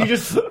 You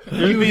just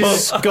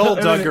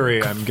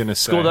Skullduggery, I'm gonna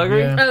say.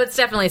 Skullduggery? Yeah. Oh, it's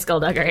definitely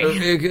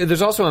skullduggery.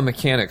 There's also a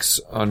mechanics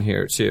on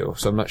here too,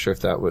 so I'm not sure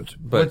if that would.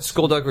 But What's-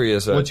 skullduggery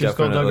is what's your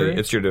definitely skullduggery?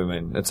 it's your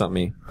domain. It's not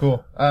me.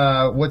 Cool.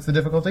 What's the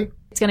difficulty?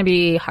 It's gonna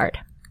be hard.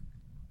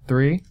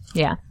 3.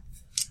 Yeah.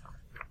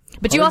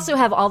 But you also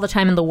have all the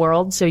time in the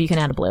world, so you can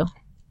add a blue.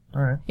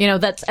 All right.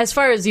 That's, as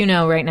far as you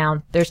know right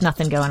now, there's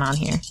nothing going on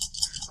here.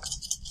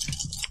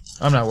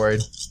 I'm not worried.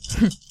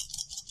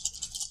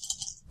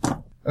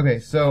 Okay,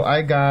 so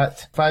I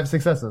got 5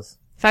 successes.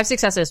 5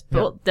 successes.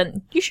 Well,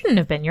 then you shouldn't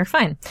have been. You're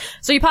fine.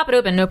 So you pop it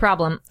open, no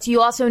problem. So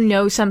you also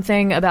know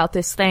something about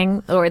this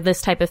thing, or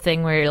this type of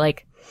thing where,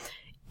 like,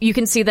 you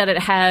can see that it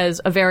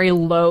has a very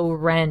low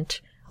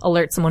rent,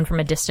 alert someone from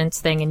a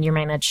distance thing, and you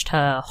manage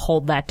to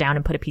hold that down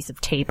and put a piece of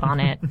tape on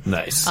it.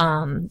 Nice.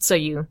 So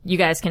you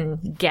guys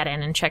can get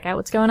in and check out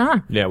what's going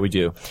on. Yeah, we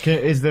do.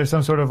 Is there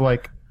some sort of,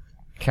 like,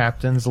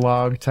 captain's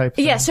log type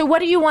thing? Yeah, so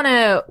what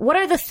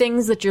are the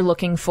things that you're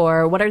looking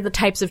for? What are the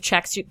types of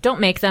checks?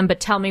 Don't make them, but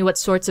tell me what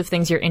sorts of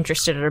things you're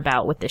interested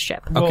about with this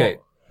ship. Okay,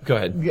 go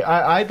ahead.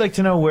 I'd like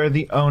to know where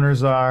the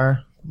owners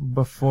are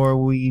before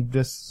we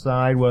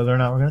decide whether or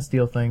not we're going to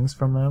steal things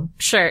from them.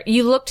 Sure.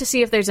 You look to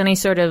see if there's any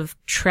sort of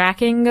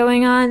tracking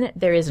going on.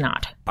 There is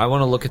not. I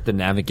want to look at the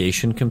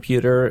navigation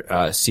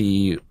computer,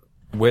 see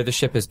where the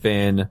ship has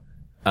been,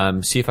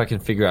 see if I can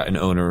figure out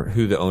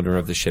who the owner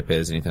of the ship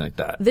is, anything like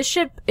that. This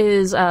ship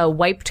is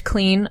wiped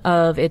clean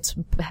of its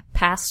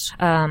past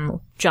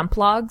jump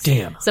logs.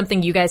 Damn.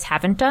 Something you guys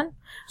haven't done.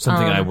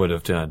 Something I would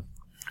have done.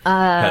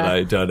 Had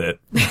I done it.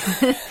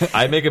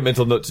 I make a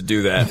mental note to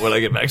do that when I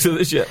get back to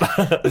the ship.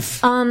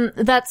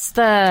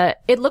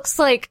 It looks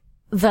like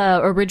the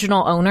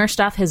original owner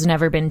stuff has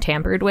never been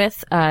tampered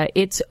with.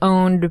 It's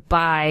owned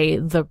by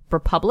the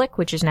Republic,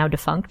 which is now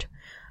defunct.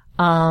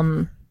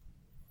 The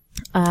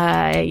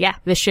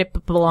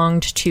ship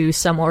belonged to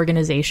some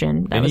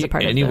organization that was a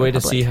part of the Any way to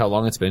Republic. see how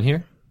long it's been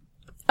here?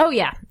 Oh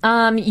yeah.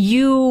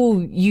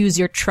 You use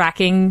your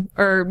tracking,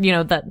 or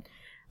that.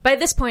 By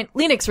this point,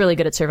 Lennox's really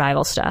good at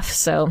survival stuff,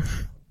 so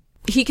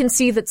he can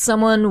see that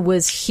someone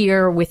was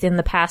here within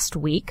the past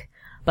week,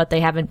 but they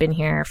haven't been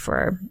here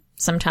for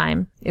some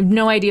time. I have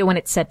no idea when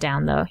it's set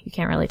down, though. You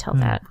can't really tell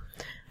that.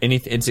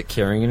 Is it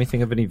carrying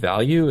anything of any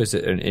value? Is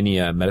it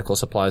any medical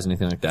supplies,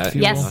 anything like that?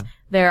 Yes,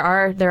 there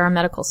are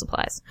medical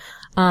supplies.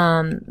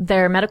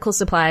 There are medical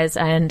supplies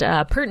and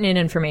pertinent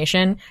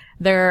information.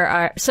 There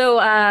are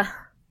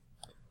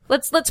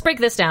let's break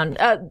this down.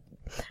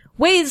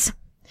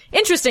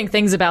 Interesting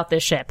things about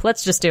this ship.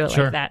 Let's just do it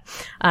like that.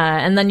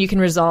 And then you can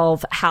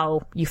resolve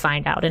how you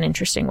find out in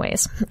interesting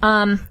ways.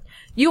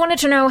 You wanted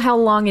to know how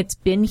long it's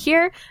been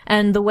here,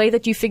 and the way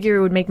that you figure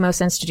it would make most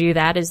sense to do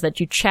that is that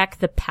you check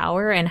the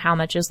power and how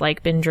much has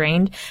been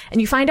drained,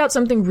 and you find out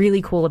something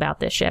really cool about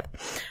this ship.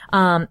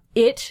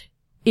 It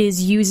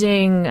is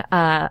using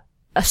a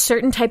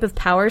certain type of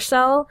power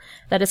cell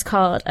that is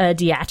called a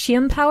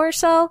diachium power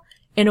cell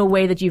in a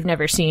way that you've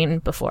never seen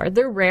before.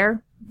 They're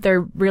rare.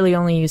 They're really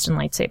only used in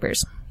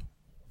lightsabers.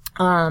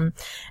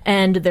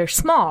 And they're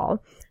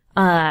small,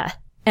 and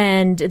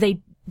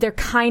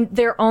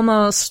they're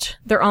almost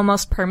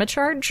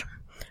permacharge,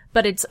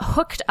 but it's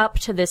hooked up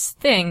to this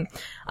thing,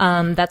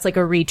 that's like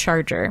a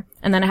recharger.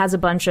 And then it has a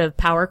bunch of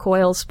power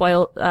coils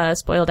spoiled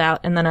out,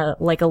 and then a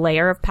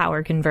layer of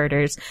power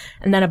converters,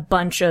 and then a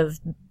bunch of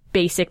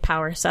basic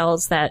power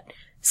cells that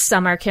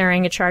some are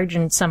carrying a charge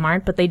and some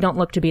aren't, but they don't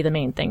look to be the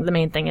main thing. The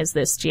main thing is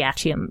this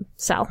Giatium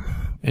cell.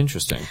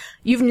 Interesting.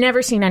 You've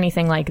never seen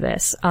anything like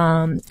this.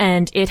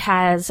 And it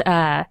has,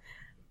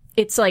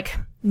 it's like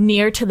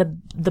near to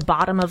the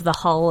bottom of the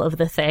hull of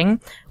the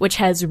thing, which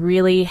has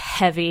really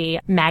heavy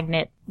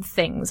magnet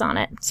things on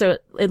it. So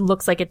it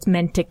looks like it's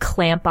meant to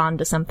clamp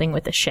onto something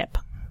with a ship.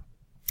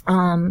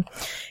 You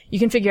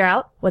can figure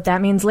out what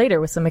that means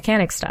later with some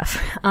mechanic stuff.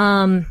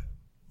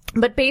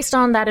 But based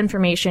on that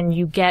information,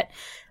 you get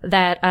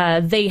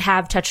that they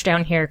have touched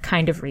down here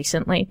kind of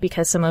recently,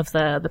 because some of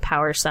the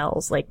power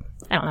cells, like,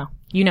 I don't know,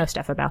 you know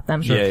stuff about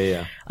them.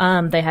 Yeah.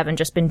 They haven't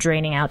just been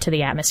draining out to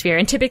the atmosphere.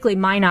 And typically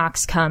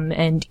Minox come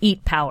and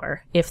eat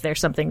power if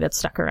there's something that's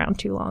stuck around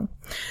too long.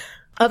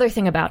 Other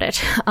thing about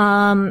it.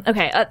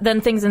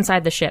 Then things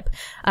inside the ship.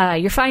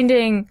 You're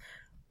finding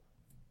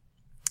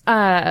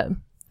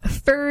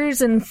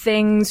furs and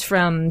things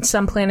from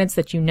some planets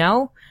that you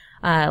know.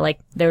 Like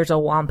there's a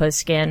Wampa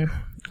skin.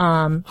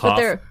 But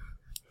they're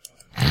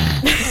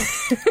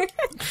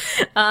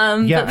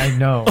yeah, I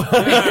know.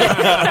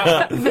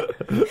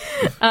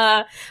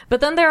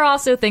 But then there are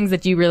also things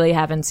that you really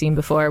haven't seen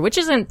before, which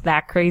isn't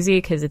that crazy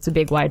because it's a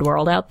big wide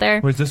world out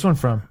there. Where's this one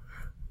from?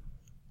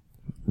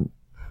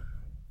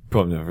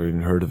 Probably never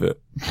even heard of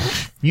it.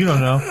 You don't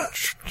know.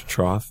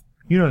 Troth.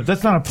 You know,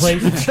 that's not a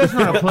place. That's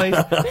not a place.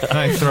 And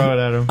I throw it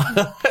at him.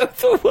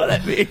 What I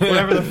mean.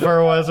 Whatever the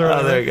fur was or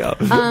whatever. Oh, there you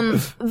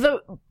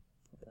go.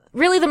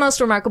 Really the most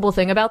remarkable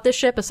thing about this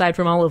ship, aside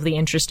from all of the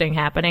interesting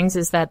happenings,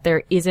 is that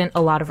there isn't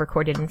a lot of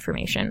recorded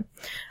information.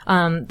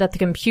 That the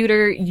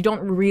computer, you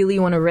don't really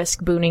want to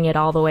risk booting it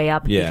all the way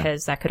up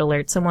because that could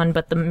alert someone,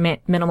 but the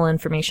minimal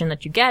information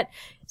that you get,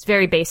 it's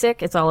very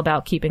basic. It's all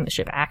about keeping the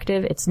ship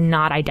active. It's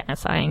not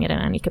identifying it in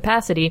any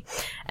capacity.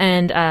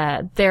 And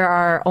there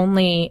are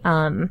only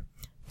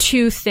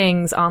two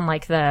things on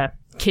like the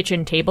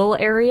kitchen table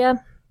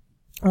area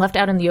left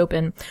out in the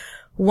open.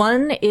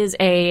 One is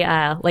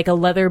a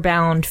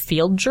leather-bound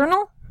field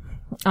journal,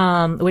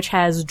 which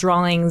has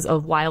drawings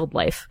of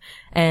wildlife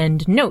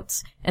and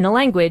notes in a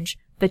language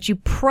that you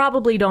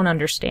probably don't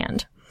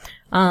understand.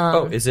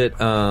 Is it,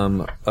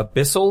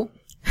 Abyssal?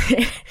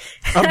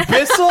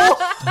 Abyssal?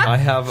 I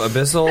have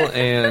Abyssal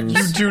and...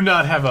 You do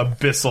not have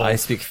Abyssal. I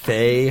speak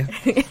Fae.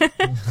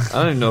 I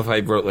don't even know if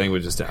I wrote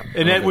languages down.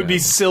 And it would be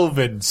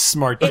Sylvan,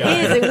 smart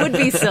guy. It would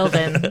be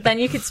Sylvan. Then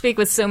you could speak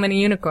with so many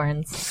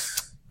unicorns.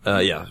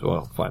 Yeah,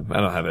 well, fine.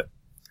 I don't have it.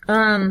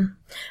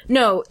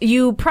 No,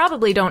 you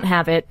probably don't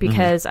have it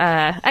because,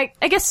 I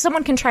guess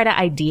someone can try to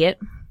ID it.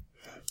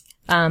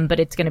 But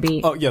it's gonna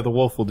be... Oh, yeah, the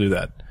wolf will do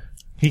that.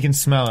 He can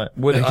smell it.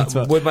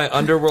 Would my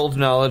underworld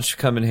knowledge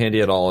come in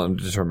handy at all in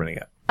determining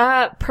it?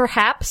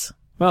 Perhaps.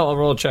 Well, I'll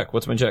roll a check.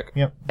 What's my check?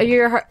 Yep.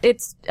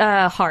 It's,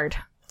 hard.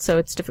 So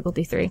it's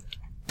difficulty 3.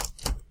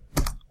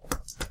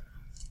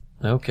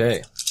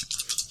 Okay.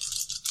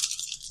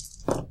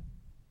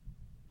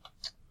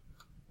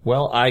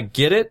 Well, I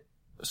get it.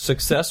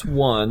 Success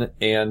 1,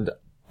 and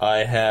I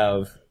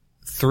have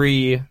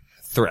 3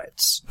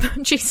 threats.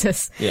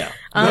 Jesus. Yeah.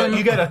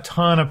 You got a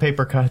ton of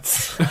paper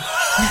cuts.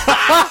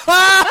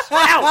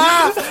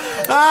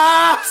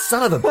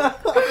 Son of a...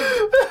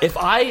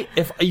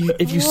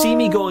 If you see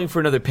me going for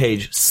another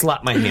page,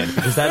 slap my hand,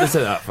 because that is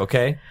enough,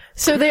 okay?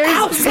 So there's...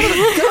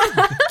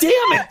 God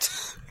damn it!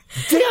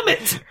 Damn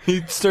it!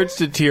 He starts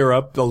to tear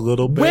up a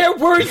little bit. Where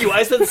were you?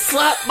 I said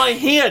slap my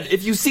hand.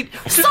 If you see...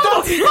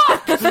 Stop!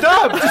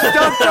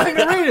 Stop trying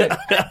to read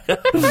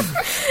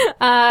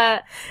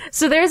it.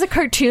 So there's a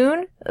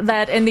cartoon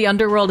that in the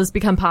underworld has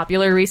become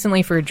popular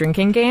recently for a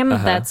drinking game.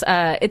 That's,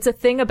 it's a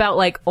thing about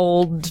like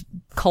old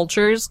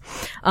cultures.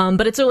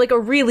 But it's like a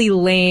really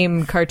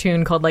lame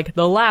cartoon called like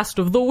The Last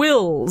of the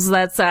Wills.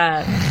 That's,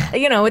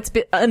 it's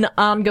an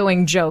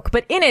ongoing joke.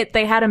 But in it,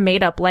 they had a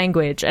made up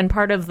language and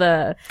part of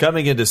the...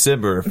 Coming in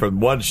December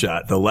from One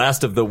Shot, The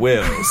Last of the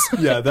Wills.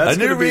 Yeah, that's a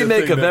new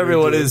remake of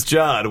Everyone is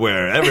John,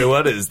 where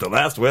everyone is the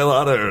last will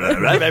on earth.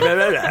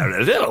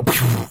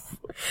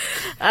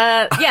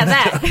 Yeah,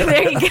 that.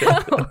 There you go.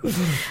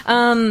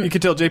 You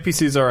can tell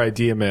JPC's our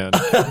idea man.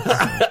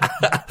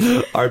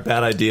 Our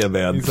bad idea,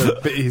 man.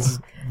 He's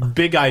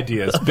big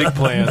ideas, big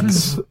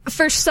plans.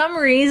 For some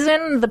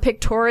reason, the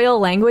pictorial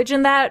language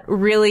in that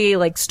really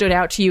like stood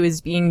out to you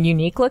as being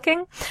unique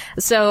looking.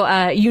 So,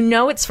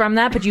 it's from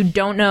that, but you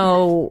don't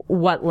know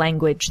what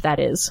language that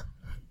is.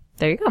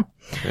 There you go.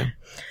 Okay.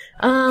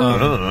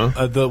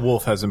 The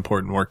wolf has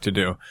important work to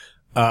do.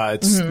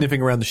 It's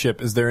sniffing around the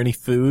ship. Is there any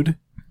food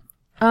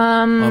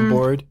on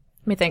board?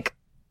 Let me think.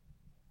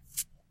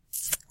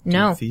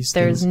 No,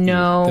 there's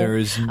no. There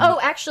is. Oh,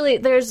 actually,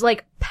 there's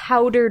like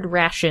powdered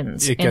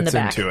rations It in the gets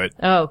back. into it.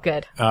 Oh,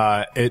 good.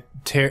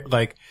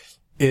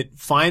 it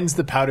finds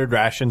the powdered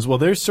rations. Well,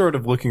 they're sort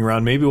of looking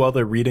around, maybe while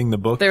they're reading the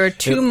book. There are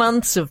 2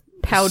 months of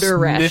powder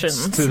sniffs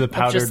rations. to the of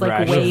powdered just like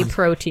rations. whey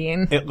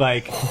protein. It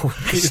like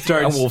it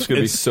starts. That wolf's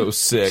gonna be so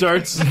sick.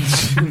 Starts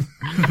I'm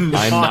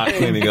not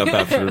cleaning up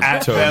after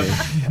at Tony.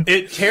 them.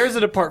 It tears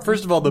it apart.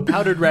 First of all, the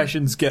powdered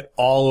rations get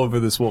all over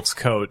this wolf's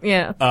coat.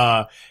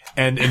 Yeah.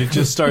 And it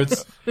just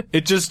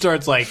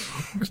starts like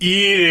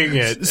eating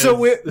it. So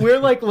we're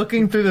like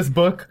looking through this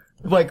book,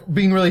 like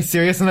being really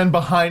serious, and then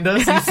behind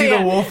us you see Yeah.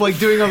 the wolf like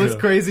doing all this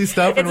crazy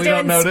stuff, and It's we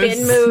don't doing notice.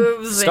 spin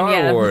moves. Star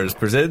and, yeah. Wars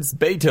presents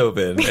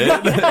Beethoven.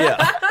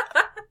 Yeah.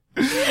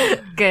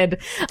 Good.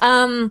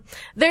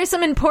 There's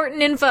some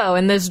important info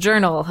in this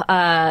journal.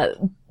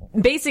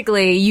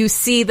 Basically, you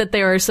see that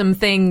there are some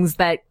things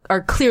that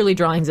are clearly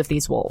drawings of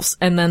these wolves.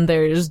 And then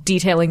there's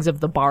detailings of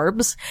the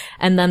barbs.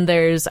 And then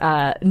there's,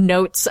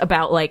 notes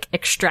about, like,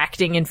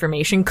 extracting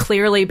information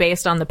clearly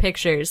based on the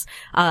pictures.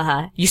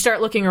 You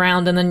start looking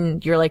around and then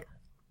you're like,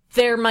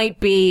 there might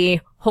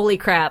be, holy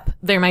crap,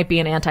 there might be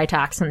an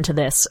antitoxin to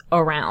this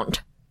around.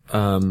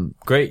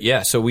 Great.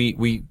 Yeah. So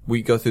we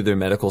go through their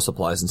medical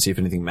supplies and see if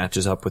anything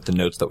matches up with the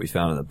notes that we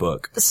found in the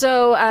book.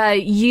 So,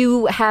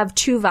 you have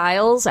 2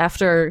 vials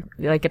after,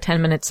 like, a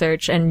 10-minute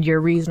search, and you're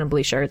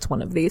reasonably sure it's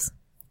one of these.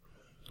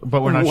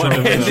 But we're not sure.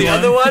 And the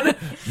other one?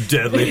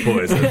 Deadly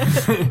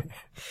poison.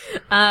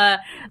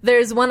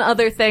 There's one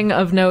other thing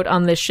of note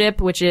on this ship,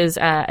 which is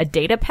a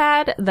data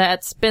pad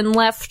that's been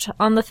left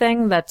on the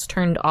thing that's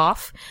turned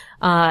off.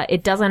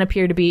 It doesn't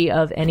appear to be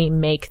of any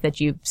make that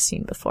you've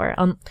seen before.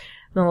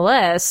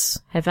 Nonetheless,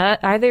 have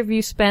either of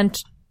you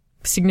spent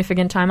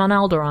significant time on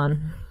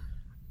Alderaan?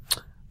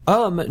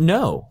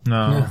 No.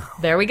 No.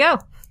 There we go.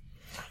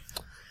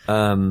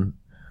 Can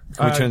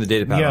we turn the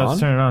data pad Yeah, on? let's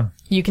turn it on.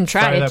 You can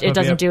try Fire it. that It puppy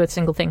doesn't up. do a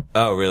single thing.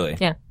 Oh, really?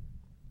 Yeah.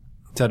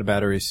 It's out of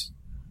batteries.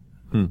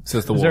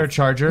 Says the Is wolf. there a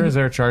charger? Is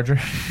there a charger?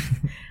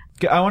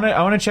 I want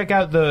to check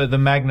out the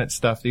magnet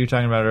stuff that you were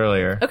talking about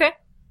earlier. Okay.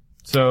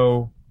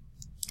 So,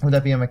 would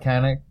that be a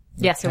mechanic?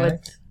 Yes, it would.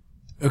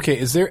 Okay,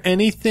 is there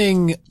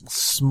anything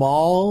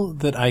small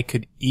that I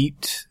could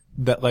eat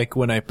that, like,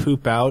 when I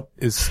poop out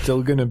is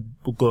still gonna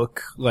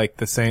look like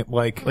the same,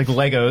 like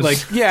Legos. like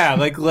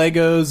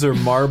Legos or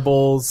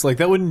marbles? Like,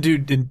 that wouldn't do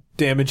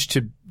damage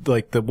to,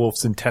 like, the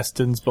wolf's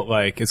intestines, but,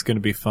 like, it's gonna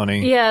be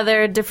funny. Yeah,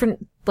 there are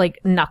different, like,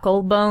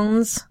 knuckle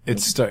bones.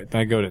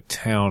 I go to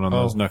town on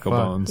those knuckle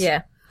fuck. bones.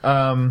 Yeah.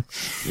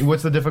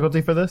 What's the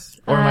difficulty for this?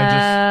 Or am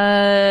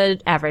I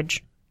just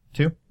Average.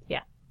 2? Yeah.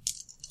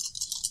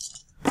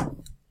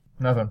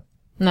 Nothing.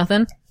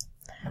 Nothing?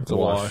 It's a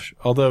wash.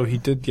 Although he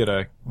did get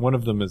one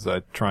of them is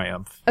a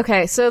triumph.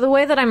 Okay, so the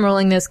way that I'm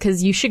rolling this,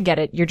 because you should get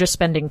it, you're just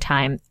spending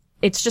time.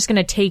 It's just going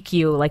to take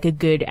you like a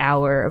good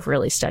hour of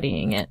really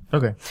studying it,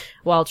 Okay.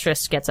 while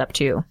Trist gets up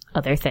to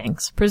other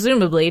things,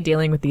 presumably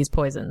dealing with these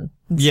poisons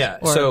Yeah.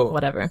 or So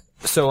whatever.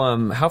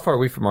 how far are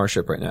we from our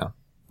ship right now?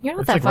 You're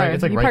not It's that like far. right-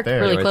 it's like you right parked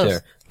there, really right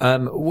close.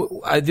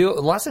 There. The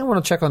last thing I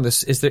want to check on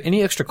this is there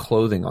any extra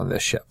clothing on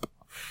this ship?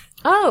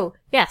 Oh,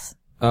 yes.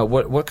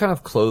 What kind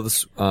of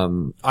clothes?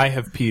 I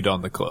have peed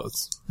on the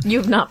clothes.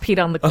 You've not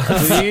peed on the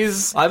clothes.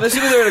 Please. I'm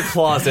assuming they're in a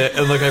closet,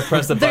 and like I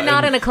press the They're button.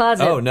 not in a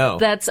closet. Oh no.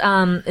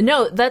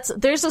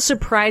 There's a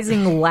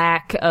surprising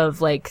lack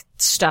of like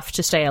stuff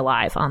to stay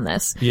alive on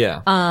this.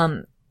 Yeah.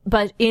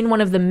 But in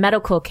one of the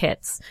medical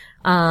kits,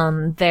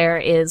 there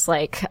is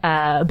like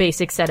a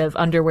basic set of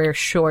underwear,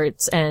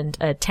 shorts, and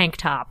a tank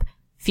top,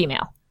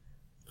 female.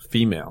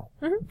 Female.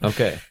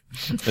 Okay.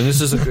 And this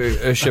is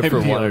a ship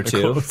for one or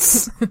two.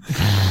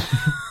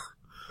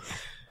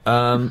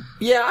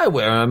 Yeah, I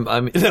wear them. I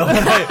mean, no,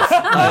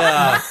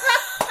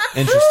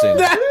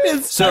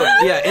 interesting. So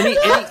yeah, any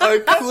A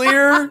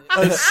clear,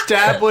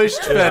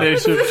 established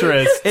fetish of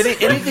Trist.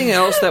 anything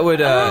else that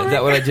would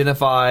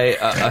identify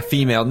a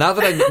female? Now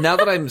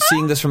that I'm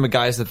seeing this from a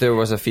guise that there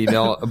was a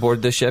female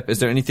aboard this ship, is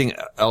there anything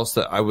else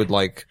that I would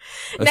like?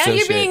 Now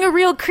you're being a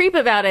real creep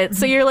about it.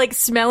 So you're like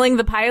smelling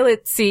the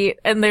pilot seat,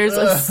 and there's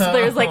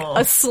like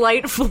a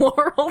slight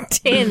floral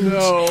tinge.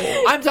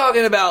 I'm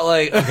talking about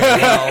like,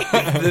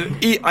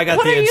 okay, I got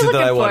What the are you answer that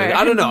I looking wanted. for?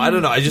 I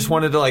don't know. I just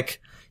wanted to like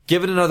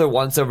give it another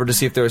once over to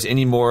see if there was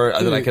any more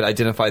that I could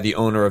identify the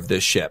owner of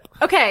this ship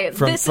Okay,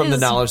 from this the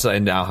is knowledge that I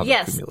now have.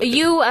 yes. accumulated.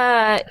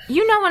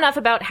 You know enough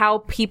about how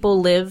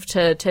people live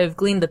to have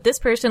gleaned that this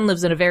person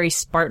lives in a very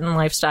Spartan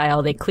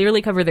lifestyle. They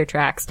clearly cover their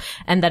tracks,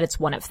 and that it's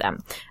one of them.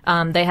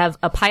 They have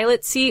a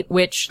pilot seat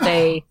which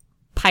they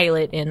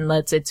pilot in.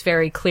 It's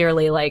very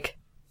clearly like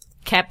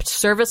kept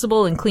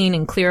serviceable and clean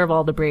and clear of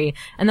all debris.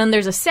 And then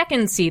there's a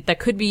second seat that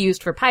could be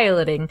used for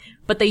piloting,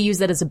 but they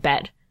use it as a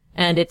bed.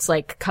 And it's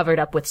like covered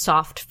up with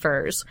soft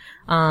furs.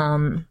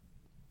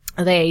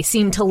 They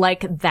seem to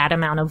like that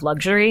amount of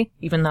luxury,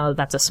 even though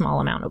that's a small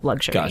amount of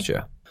luxury.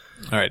 Gotcha.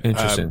 All right.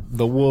 Interesting.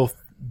 The wolf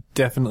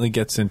definitely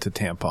gets into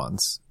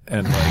tampons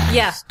and like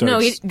Yeah, starts no,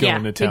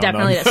 going he to town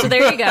definitely on does. So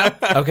there you go.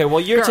 Okay, well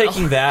you're Girl.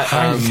 taking that.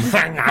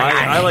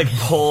 I like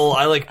pull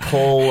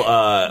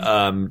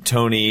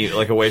Tony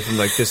like away from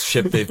like this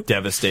ship they've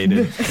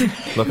devastated.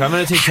 Look, I'm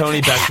gonna take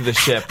Tony back to the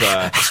ship.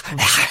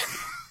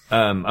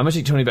 I'm gonna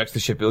take Tony back to the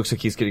ship. It looks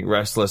like he's getting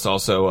restless.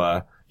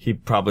 Also, he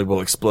probably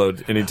will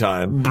explode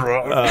anytime.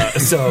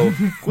 So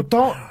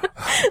Don't.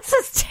 This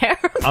is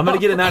terrible. I'm gonna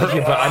get him out of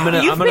here. But I'm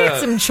You've made gonna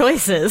some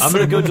choices. I'm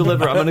gonna go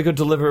deliver what be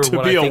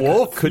I a think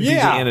wolf? could be the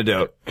Yeah.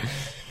 antidote.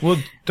 Well,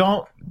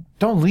 don't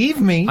leave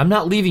me. I'm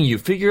not leaving you.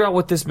 Figure out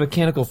what this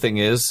mechanical thing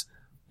is,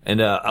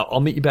 and I'll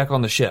meet you back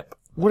on the ship.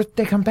 What if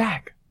they come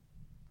back?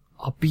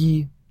 I'll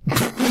be.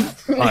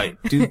 All right,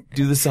 do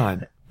the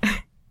sign.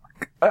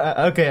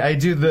 Okay, I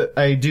do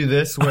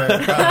this where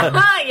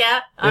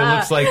yeah.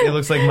 it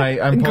looks like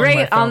I'm pulling my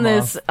Great thumb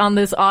on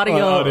this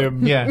audio. off.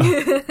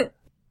 Yeah.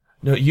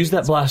 No, use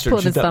that blaster. Pull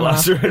And shoot his that thumb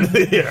off. blaster into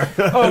the air.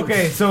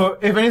 Okay, so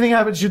if anything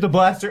happens, shoot the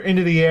blaster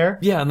into the air.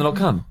 Yeah, and then I'll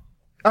come.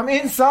 I'm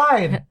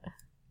inside.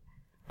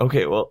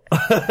 Okay, well,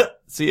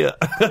 see ya.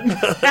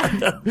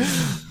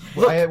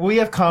 We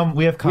have comms.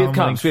 We have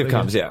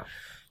comms. Yeah.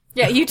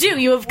 Yeah, you do.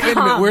 You have Wait a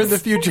minute, comms. we're in the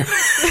future.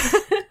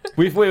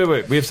 Wait.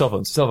 We have cell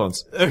phones. Cell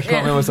phones. Call me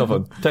on my cell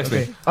phone. Text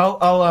me.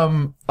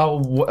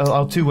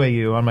 I'll two-way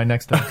you on my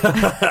next time.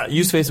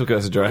 Use Facebook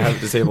Messenger. I have it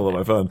disabled on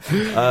my phone.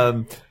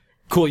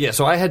 Cool. Yeah.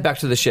 So I head back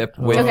to the ship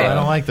with. Okay. I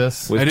don't like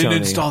this. With I didn't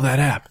Tony install that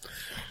app.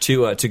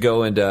 to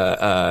go and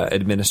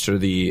administer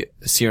the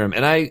serum,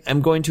 and I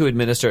am going to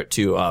administer it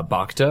to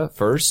Bacta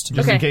first.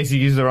 Just in case you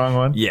use the wrong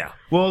one. Yeah.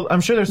 Well,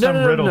 I'm sure there's some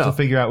no, riddle no. to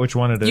figure out which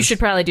one it is. You should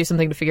probably do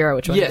something to figure out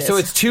which one Yeah. it is. So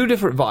it's two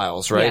different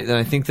vials, right? Yeah. And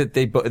I think that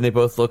they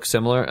both look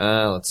similar.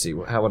 Let's see.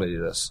 How would I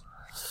do this?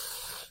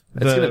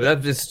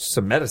 It's just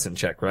a medicine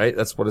check, right?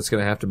 That's what it's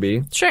gonna have to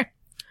be. Sure.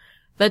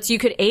 You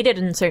could aid it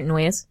in certain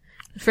ways.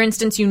 For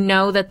instance, you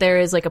know that there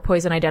is like a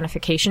poison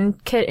identification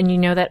kit, and you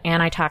know that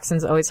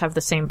antitoxins always have the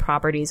same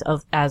properties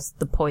as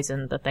the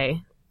poison that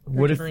they.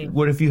 What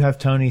if you have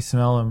Tony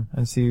smell them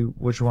and see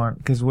which one?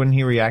 Because wouldn't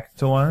he react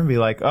to one and be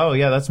like, "Oh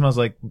yeah, that smells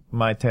like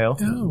my tail."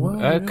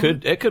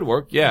 It could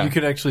work. Yeah. You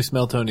could actually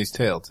smell Tony's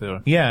tail too.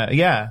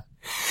 Yeah.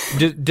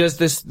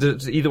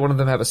 Does either one of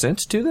them have a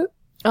scent to it?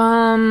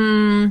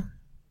 I'm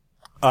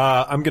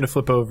going to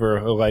flip over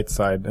a light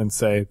side and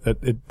say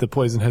that the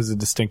poison has a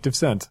distinctive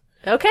scent.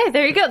 Okay,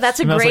 there you go. That's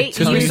a Smells great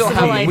like Tony's use tail. of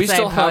the light we side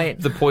still have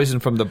point. the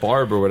poison from the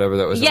barb or whatever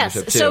that was on the ship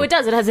Yes, too. so it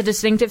does. It has a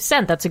distinctive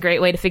scent. That's a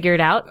great way to figure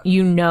it out.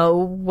 You know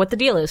what the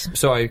deal is.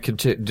 So I can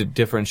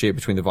differentiate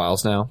between the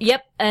vials now.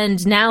 Yep.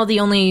 And now the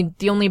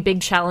only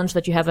big challenge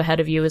that you have ahead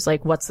of you is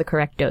like, what's the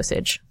correct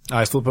dosage?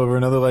 I flip over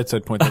another light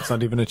side point. That's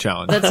not even a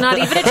challenge. That's not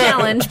even a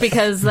challenge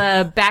because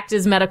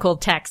Bacta's medical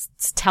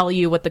texts tell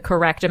you what the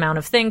correct amount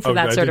of thing for Okay,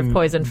 that I sort of didn't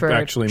poison for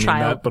actually a mean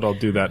child. that, but I'll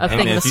do that. A thing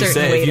And with if you certain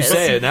say weight is.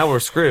 it, now we're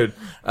screwed.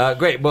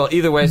 Great. Well,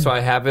 either way, so I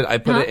have it. I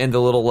put it in the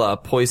little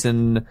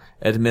poison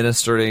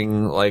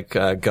administering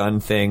gun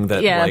thing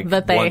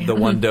that the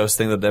one dose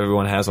thing that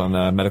everyone has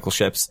on medical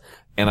ships,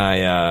 and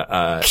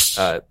I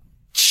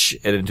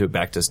it into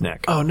Bacta's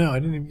neck. Oh no, I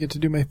didn't even get to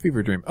do my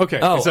fever dream. Okay.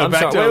 Oh, so I'm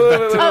back sorry.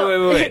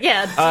 to Wait.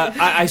 Yeah.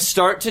 I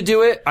start to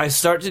do it.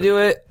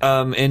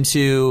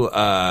 Into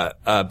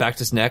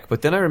Bacta's neck,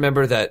 but then I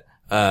remember that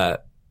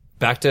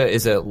Bacta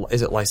is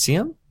it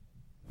Lyceum?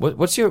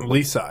 What's your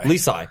Lisai.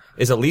 Lisai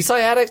is a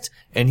Lisai addict,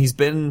 and he's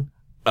been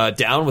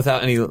down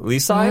without any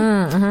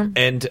Lisai,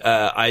 and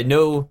I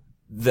know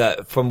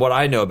that from what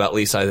I know about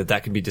Lisai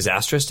that can be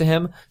disastrous to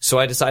him. So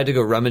I decided to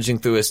go rummaging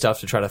through his stuff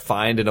to try to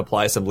find and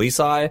apply some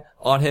Lisai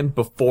on him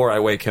before I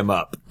wake him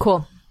up.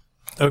 Cool.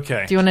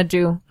 Okay. Do you want to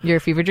do your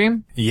fever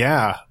dream?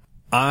 Yeah.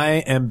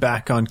 I am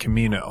back on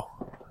Camino.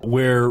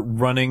 We're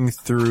running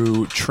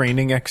through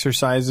training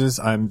exercises.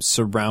 I'm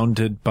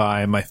surrounded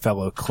by my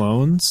fellow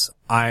clones.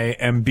 I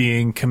am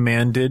being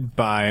commanded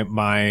by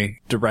my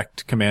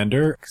direct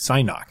commander,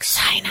 Synox.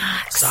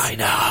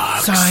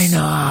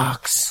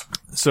 Synox.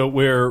 So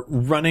we're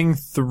running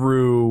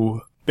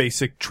through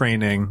basic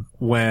training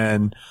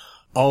when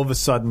all of a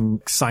sudden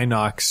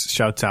Synox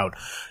shouts out,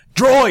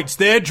 "Droids!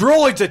 They're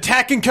droids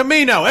attacking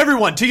Camino!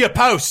 Everyone to your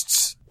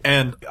posts!"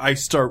 And I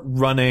start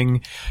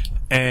running,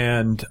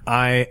 and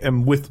I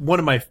am with one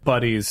of my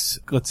buddies.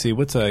 Let's see,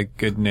 what's a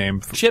good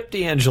name? Chip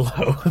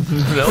D'Angelo.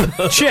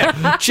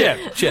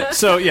 Chip.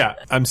 So yeah,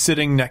 I'm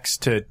sitting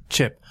next to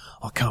Chip.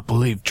 I can't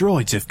believe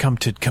droids have come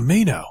to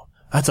Camino.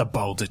 That's a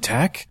bold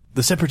attack.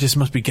 The Separatists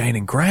must be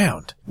gaining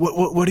ground.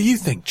 What do you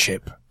think,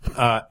 Chip?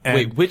 And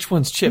Wait, which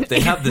one's Chip?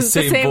 They have the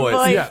same, same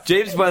voice. Yeah.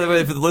 James, by the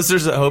way, for the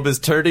listeners at home, is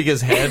turning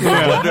his head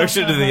from one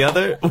direction to the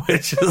other,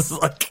 which is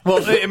like...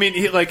 Well, I mean,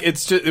 it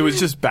was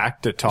just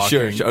back to talking.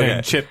 Sure, okay.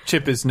 And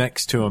Chip is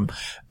next to him,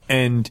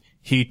 and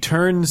he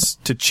turns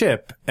to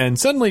Chip, and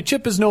suddenly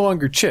Chip is no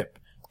longer Chip.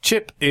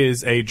 Chip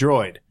is a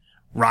droid.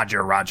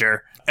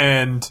 Roger.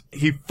 And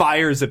he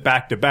fires it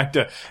back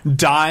to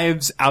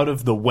dives out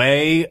of the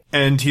way,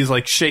 and he's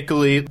like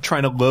shakily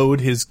trying to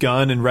load his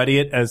gun and ready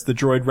it as the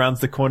droid rounds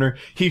the corner.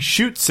 He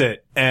shoots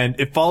it, and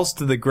it falls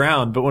to the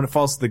ground, but when it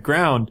falls to the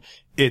ground,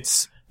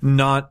 it's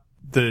not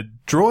the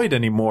droid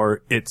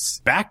anymore,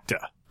 it's Bacta.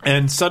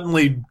 And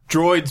suddenly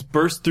droids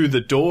burst through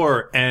the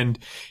door, and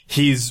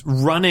he's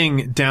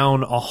running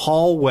down a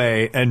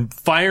hallway and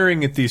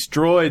firing at these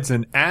droids,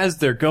 and as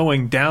they're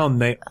going down,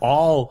 they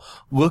all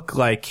look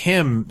like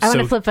him. I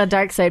want to flip a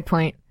dark side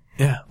point.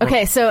 Yeah.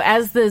 Okay, so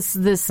as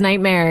this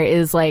nightmare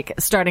is like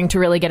starting to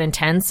really get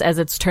intense, as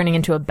it's turning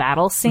into a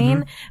battle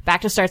scene,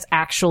 Bacta starts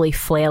actually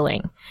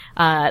flailing.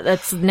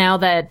 That's now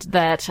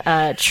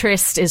that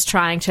Trist is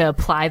trying to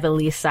apply the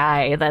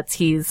Lisai,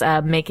 he's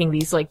making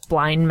these like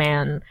blind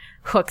man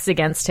hooks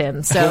against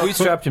him. So Well, we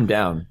strapped him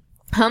down.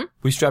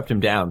 We strapped him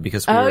down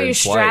because we were in you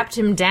flight. strapped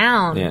him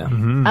down. Yeah.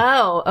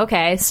 Oh,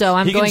 okay. So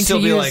I'm He can going to still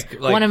be use like-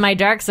 one of my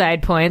dark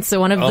side points. So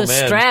one of the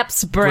man.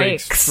 straps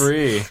breaks.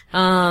 free.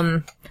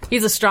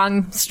 He's a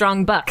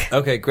strong buck.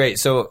 Okay, great.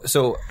 So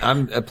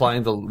I'm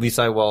applying the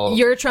Lisai while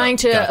You're trying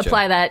to gotcha.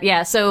 apply that,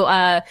 yeah.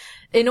 So,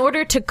 in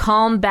order to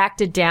calm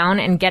Bacta down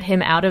and get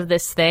him out of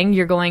this thing,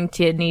 you're going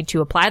to need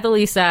to apply the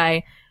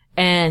Lisai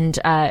and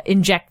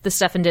inject the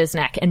stuff into his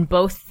neck. And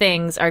both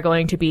things are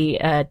going to be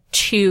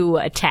to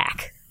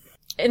attack.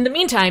 In the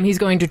meantime, he's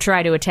going to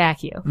try to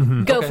attack you.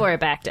 Go for it,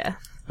 Bacta.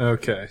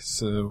 Okay,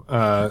 so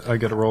I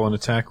got to roll an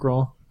attack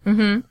roll.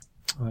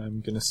 Mm-hmm.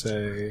 I'm gonna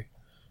say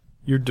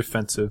you're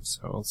defensive,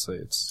 so I'll say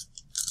it's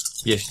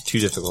Yeah, 2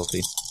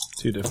 difficulty.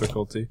 2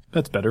 difficulty.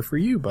 That's better for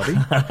you, buddy.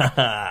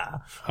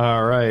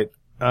 All right.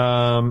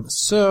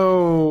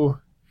 So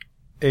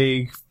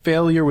a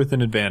failure with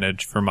an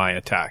advantage for my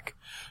attack.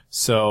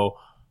 So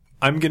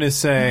I'm gonna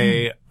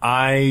say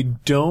I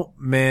don't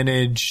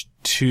manage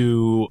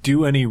to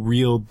do any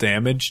real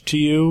damage to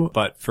you,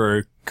 but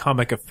for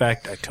comic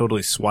effect, I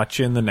totally swat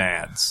you in the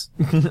nads.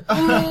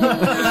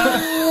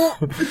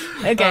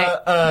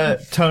 Okay.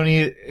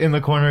 Tony in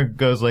the corner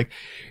goes like,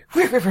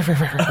 like there's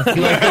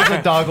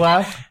a dog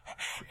laugh.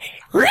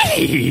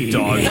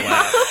 Dog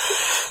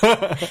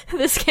laugh.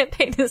 This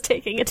campaign is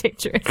taking a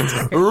dangerous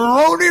turn.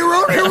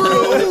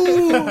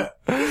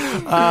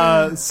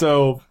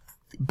 So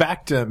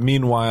Bacta,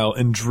 meanwhile,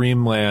 in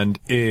Dreamland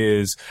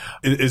is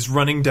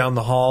running down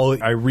the hall.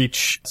 I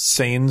reach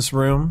Sane's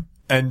room,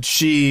 and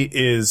she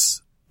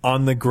is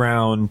on the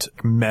ground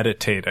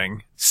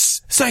meditating.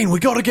 Sane, we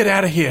gotta get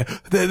out of here.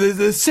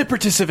 The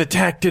separatists have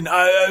attacked, and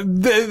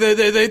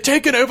they're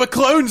taking over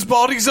clones'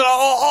 bodies, and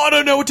I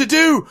don't know what to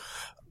do.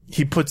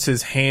 He puts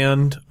his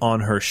hand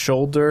on her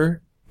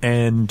shoulder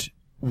and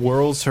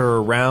whirls her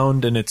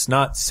around, and it's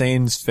not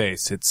Sane's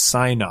face, it's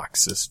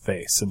Synox's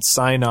face. And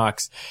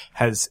Synox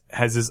has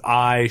his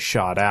eye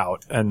shot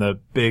out and the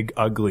big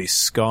ugly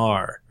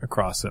scar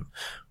across him.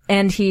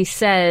 And he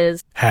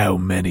says, How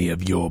many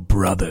of your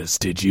brothers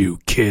did you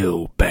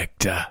kill,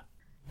 Bacta?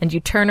 and you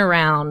turn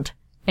around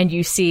and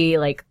you see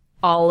like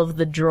all of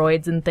the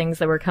droids and things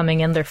that were coming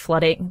in, they're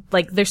flooding,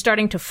 like they're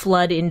starting to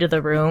flood into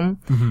the room,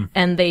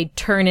 and they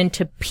turn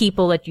into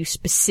people that you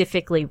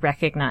specifically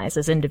recognize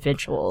as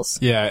individuals.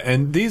 Yeah,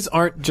 and these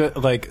aren't just,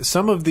 like,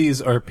 some of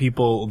these are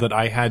people that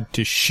I had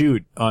to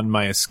shoot on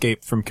my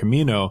escape from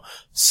Camino.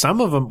 Some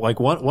of them,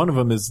 like, one of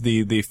them is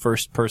the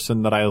first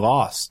person that I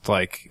lost,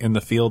 like, in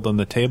the field on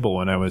the table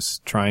when I was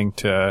trying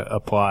to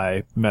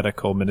apply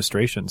medical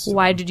ministrations.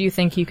 Why did you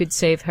think you could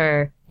save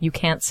her? You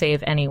can't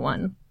save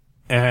anyone.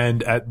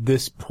 And at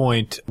this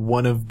point,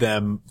 one of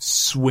them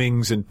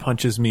swings and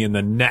punches me in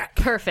the neck.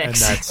 Perfect. And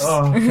that's,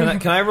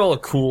 Can I roll a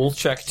cool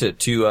check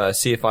to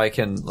see if I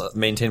can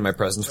maintain my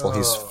presence while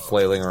he's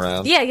flailing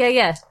around?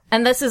 Yeah.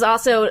 And this is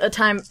also a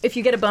time, if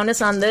you get a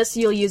bonus on this,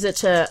 you'll use it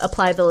to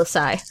apply the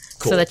Lisai.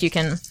 Cool. So that you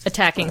can,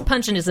 attacking,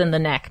 punching is in the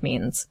neck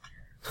means.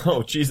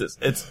 Oh, Jesus.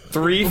 It's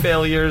 3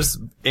 failures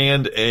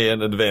and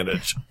an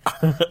advantage.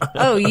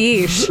 Oh,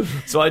 yeesh.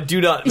 So I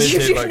do not You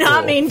maintain do my not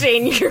goal.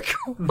 maintain your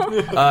goal.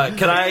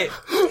 Can I...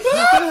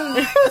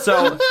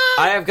 So,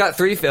 I have got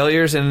 3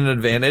 failures and an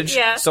advantage.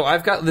 Yeah. So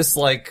I've got this,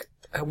 like...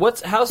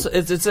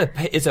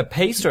 It's a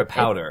paste or a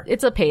powder?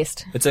 It's a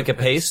paste. It's like a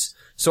paste?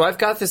 So I've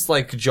got this,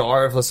 like,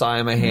 jar of Lisai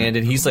in my hand,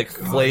 and he's, like,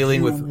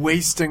 flailing with...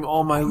 wasting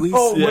all my leases.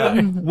 Oh,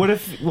 Yeah. what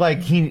if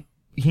like he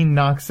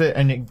knocks it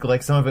and it,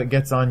 like some of it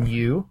gets on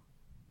you?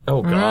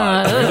 Oh,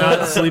 God. You're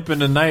not sleeping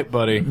tonight,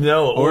 buddy.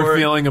 No, Or or-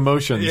 feeling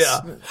emotions.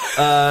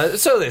 Yeah.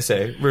 So they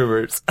say.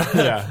 Rumors.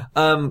 Yeah.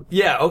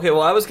 Yeah, okay,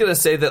 well, I was gonna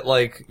say that,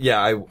 like, yeah,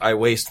 I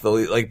waste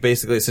like,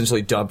 basically,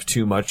 essentially dump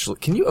too much.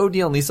 Can you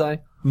OD on Lisai?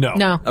 No.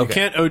 No. You Okay.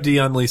 can't OD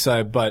on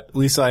Lisai, but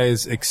Lisai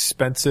is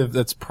expensive.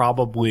 That's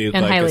probably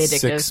like highly a addictive.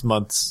 6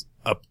 months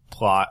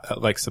supply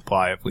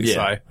of Lisai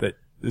Yeah. that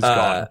is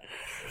gone.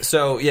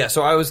 So, yeah,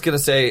 so I was gonna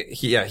say,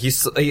 he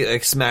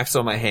like, smacks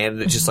on my hand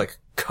and it just, like,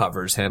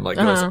 covers him, like,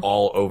 goes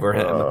all over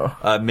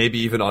him. Maybe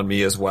even on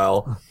me as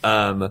well.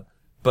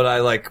 But I,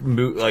 like,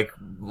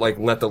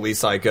 let the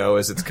Lisai go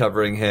as it's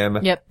covering him.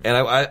 Yep. And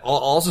I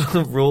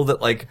also rule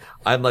that, like,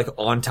 I'm, like,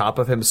 on top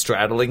of him,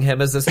 straddling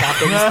him as this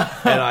happens.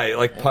 And I,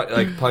 like,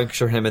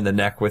 puncture him in the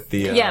neck with the,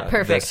 Yeah,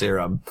 perfect. the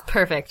serum.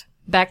 Perfect.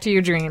 Back to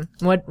your dream.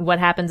 What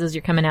happens as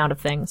you're coming out of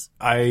things?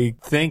 I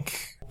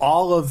think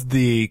all of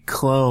the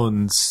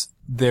clones,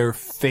 their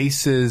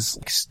faces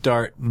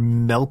start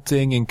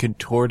melting and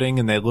contorting,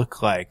 and they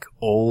look like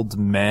old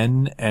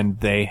men, and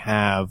they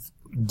have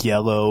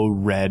yellow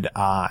red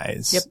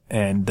eyes. Yep.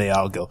 And they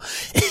all go,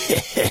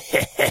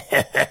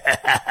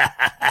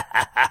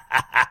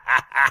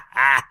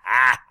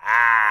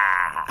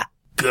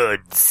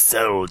 Good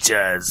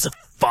soldiers,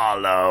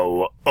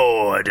 follow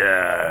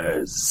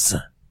orders.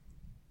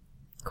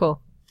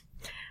 Cool.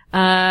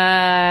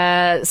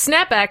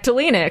 Snap back to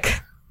Lenik.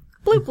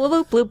 Bloop,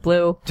 bloop, bloop,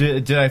 bloop, bloop.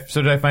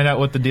 Did I find out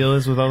what the deal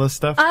is with all this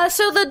stuff?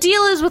 So the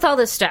deal is with all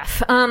this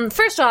stuff.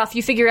 First off,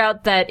 you figure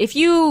out that if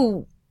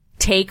you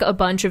take a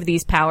bunch of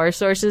these power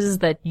sources,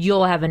 that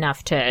you'll have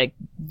enough to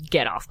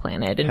get off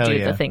planet and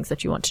do the things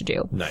that you want to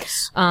do.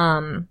 Nice.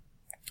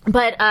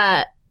 But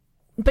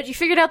you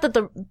figured out that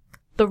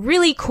the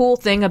really cool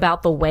thing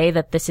about the way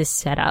that this is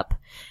set up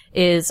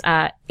is,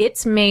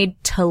 it's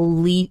made to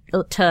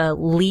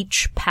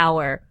leech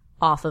power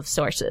off of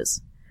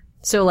sources.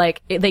 So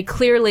like, they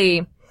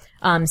clearly,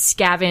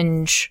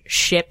 scavenge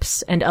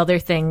ships and other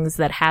things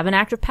that have an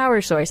active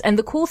power source. And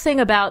the cool thing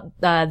about,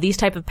 these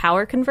type of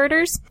power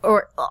converters,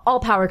 or all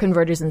power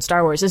converters in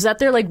Star Wars, is that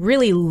they're like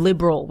really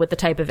liberal with the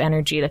type of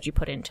energy that you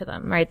put into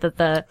them, right? That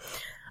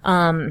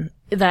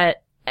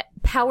that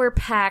power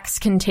packs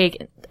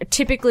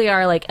typically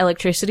are like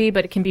electricity,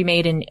 but it can be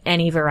made in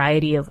any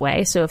variety of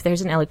way. So if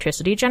there's an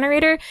electricity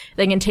generator,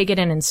 they can take it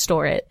in and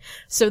store it.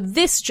 So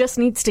this just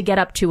needs to get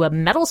up to a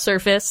metal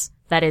surface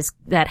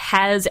that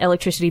has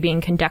electricity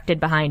being conducted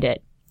behind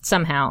it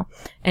somehow,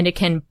 and it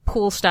can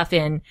pull stuff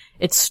in.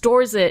 It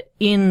stores it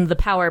in the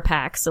power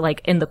packs,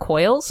 like in the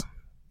coils.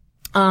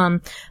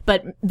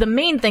 But the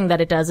main thing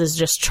that it does is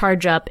just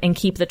charge up and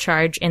keep the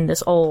charge in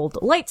this old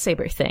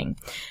lightsaber thing.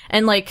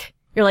 And like,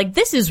 you're like,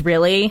 this is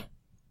really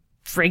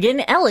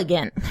friggin'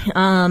 elegant.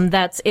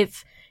 That's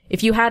if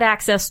you had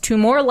access to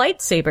more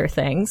lightsaber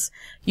things,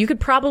 you could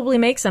probably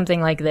make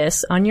something like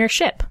this on your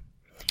ship.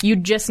 You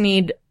just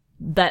need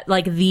that,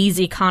 like, these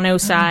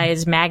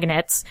econo-size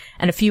magnets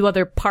and a few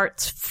other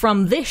parts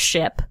from this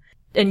ship,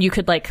 and you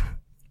could, like,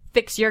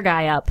 fix your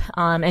guy up,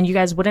 and you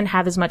guys wouldn't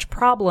have as much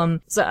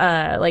problem,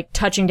 like,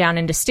 touching down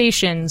into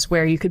stations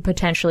where you could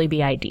potentially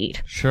be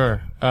ID'd.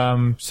 Sure.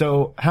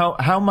 So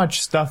how much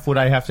stuff would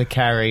I have to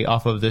carry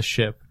off of this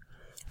ship?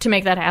 To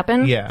make that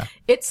happen? Yeah.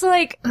 It's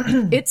like,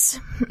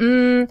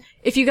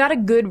 if you got a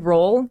good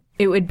roll,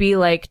 it would be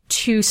like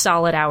 2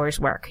 solid hours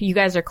work. You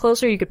guys are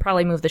closer, you could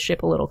probably move the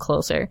ship a little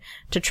closer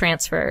to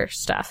transfer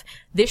stuff.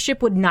 This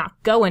ship would not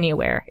go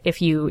anywhere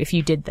if you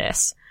did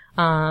this.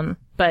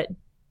 But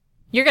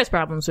your guys'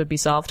 problems would be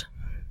solved.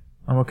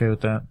 I'm okay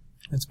with that.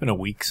 It's been a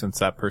week since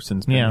that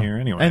person's been here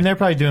anyway. And they're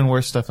probably doing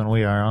worse stuff than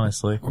we are,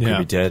 honestly. We're gonna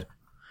be dead.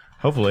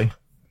 Hopefully.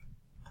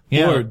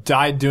 Yeah. Or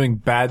died doing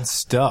bad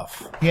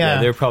stuff.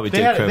 Yeah, they're probably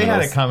dead criminals.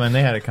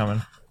 They had it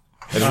coming.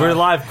 And we're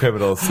live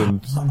criminals,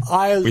 and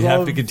we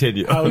have to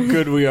continue. How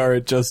good we are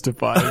at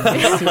justifying.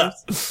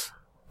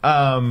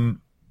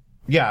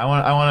 Yeah,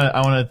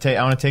 I want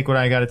to take what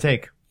I got to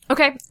take.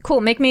 Okay, cool.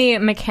 Make me a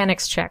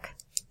mechanics check.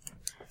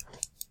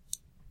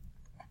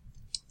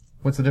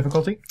 What's the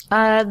difficulty?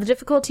 The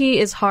difficulty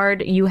is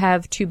hard. You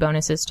have 2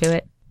 bonuses to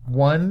it.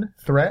 1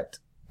 threat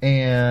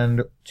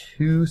and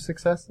 2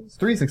 successes.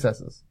 3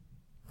 successes.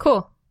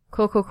 Cool.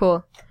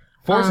 4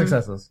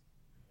 successes.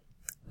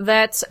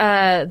 That's,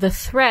 the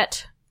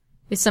threat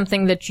is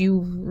something that you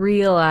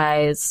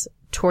realize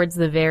towards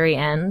the very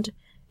end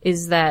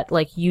is that,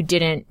 like, you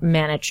didn't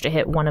manage to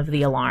hit one of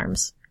the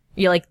alarms.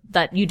 You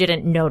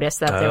didn't notice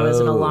that there was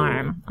an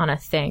alarm on a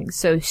thing.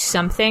 So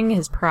something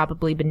has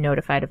probably been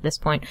notified at this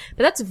point.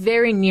 But that's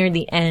very near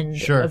the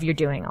end of your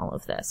doing all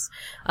of this.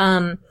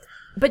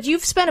 But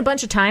you've spent a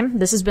bunch of time.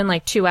 This has been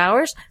like 2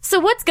 hours. So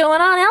what's going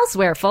on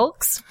elsewhere,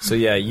 folks? So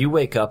yeah, you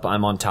wake up,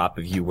 I'm on top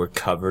of you, we're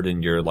covered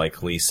in your, like,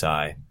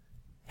 Lisai.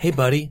 Hey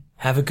buddy,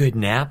 have a good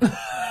nap?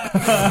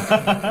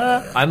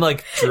 I'm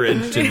like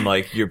drenched in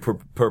like your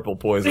purple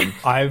poison.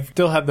 I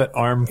still have that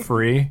arm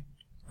free,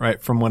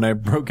 right, from when I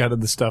broke out of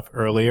the stuff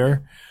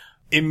earlier.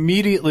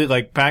 Immediately,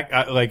 like,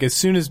 like, as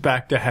soon as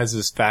Bacta has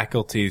his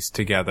faculties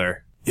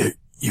together.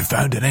 You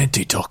found an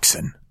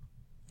antitoxin.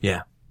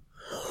 Yeah.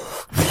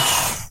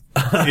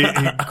 He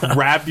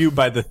grab you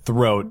by the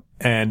throat,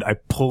 and I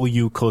pull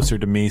you closer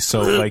to me,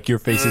 so, like, your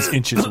face is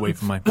inches away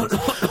from my face.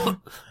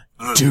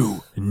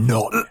 Do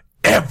not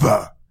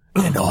ever,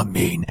 and I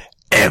mean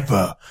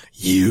ever,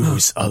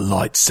 use a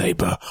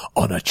lightsaber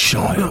on a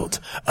child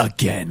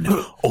again,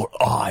 or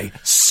I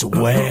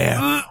swear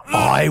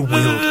I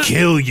will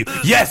kill you.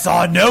 Yes,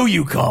 I know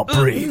you can't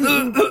breathe.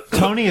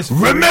 Tony is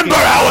Remember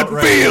how it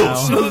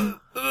feels!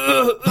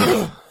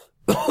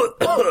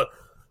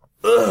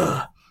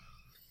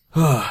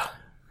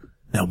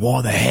 Now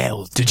why the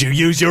hell did you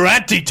use your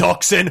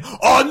antitoxin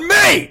on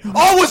me?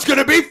 I was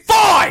gonna be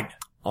fine!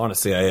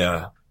 Honestly,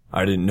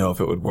 I didn't know if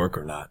it would work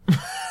or not.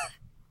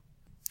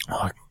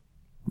 I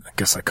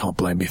guess I can't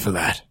blame you for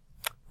that.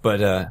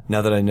 But,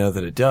 now that I know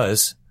that it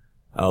does,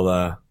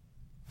 I'll,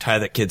 tie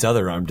that kid's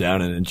other arm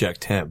down and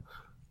inject him.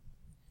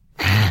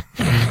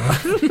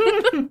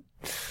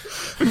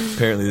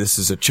 Apparently this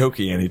is a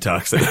choky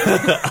antitoxin.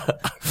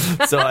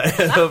 So I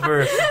head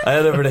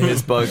over to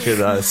his bunk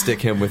and,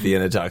 stick him with the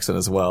antitoxin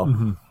as well.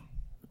 Mm-hmm.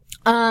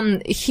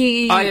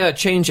 I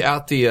change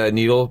out the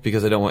needle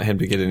because I don't want him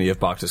to get any of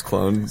Bacta's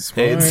clone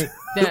AIDS.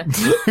 Yeah,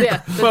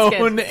 that's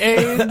Clone good.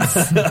 AIDS.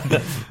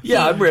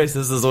 Yeah, I'm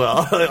racist as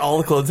well. All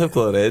the clones have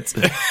clone AIDS.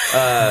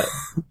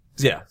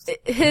 Yeah.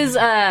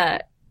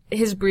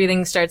 His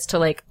breathing starts to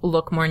like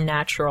look more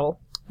natural.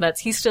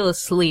 He's still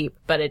asleep,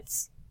 but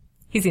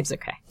he seems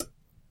okay.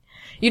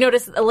 You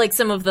notice like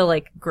some of the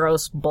like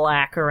gross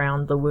black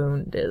around the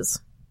wound is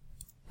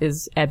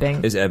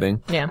ebbing. Is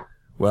ebbing. Yeah.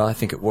 Well, I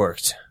think it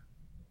worked.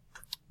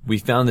 We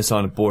found this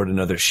on board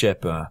another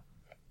ship.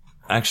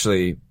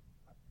 Actually,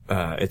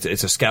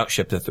 it's a scout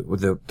ship that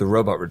the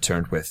robot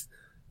returned with.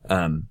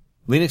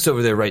 Linux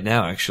over there right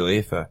now, actually.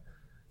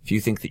 If you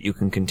think that you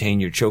can contain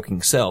your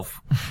choking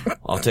self,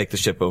 I'll take the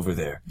ship over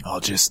there. I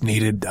just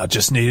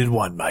needed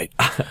one, mate.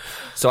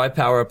 So I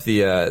power up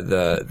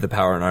the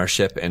power on our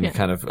ship and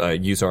kind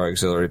of use our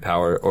auxiliary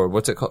power, or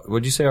what's it called?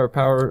 What'd you say our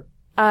power?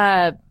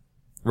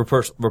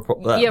 Repulsors.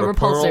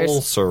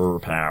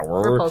 Repulsor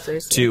power.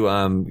 Repulsors,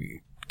 to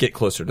get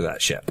closer to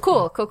that ship.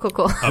 Cool.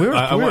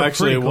 I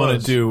actually want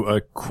close. to do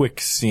a quick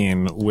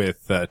scene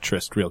with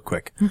Trist real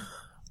quick.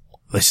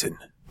 Listen,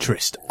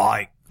 Trist,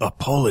 I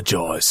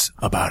apologize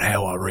about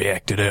how I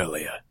reacted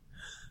earlier.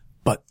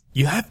 But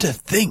you have to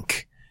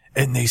think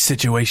in these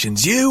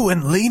situations. You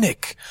and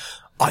Lenik,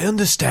 I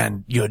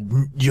understand you're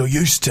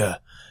used to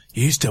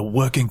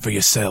working for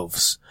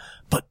yourselves,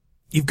 but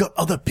you've got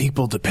other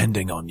people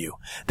depending on you.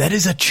 That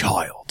is a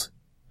child.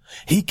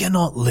 He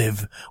cannot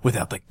live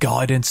without the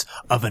guidance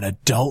of an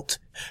adult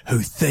who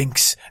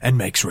thinks and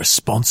makes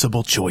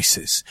responsible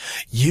choices.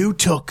 You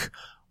took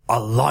a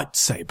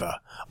lightsaber,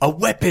 a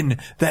weapon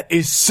that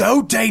is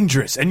so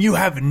dangerous and you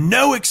have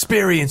no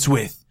experience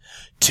with,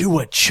 to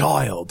a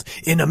child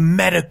in a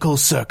medical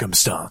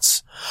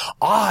circumstance.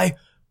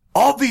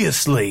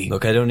 Obviously.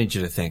 Look, I don't need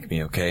you to thank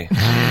me, okay?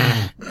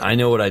 I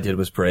know what I did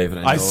was brave, and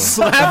I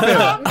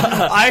know.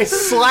 I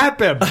slap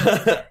him.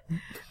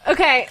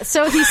 Okay,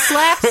 so he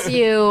slaps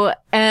you,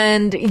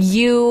 and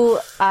you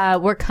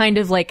were kind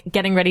of like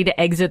getting ready to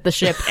exit the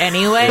ship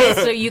anyway,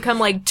 so you come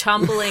like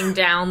tumbling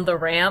down the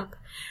ramp.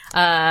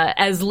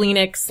 As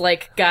Linux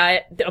like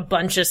got a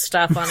bunch of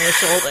stuff on his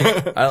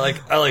shoulder.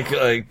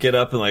 I get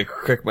up and like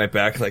crick my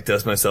back, like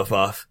dust myself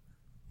off.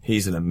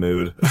 He's in a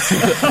mood.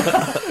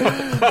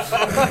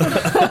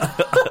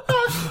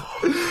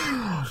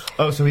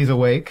 Oh, so he's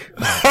awake?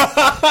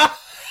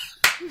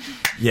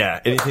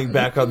 Yeah, anything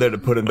back on there to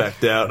put him back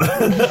down.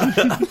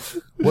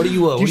 What do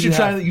you? You should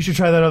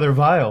try that other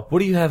vial. What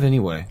do you have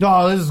anyway?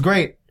 Oh, this is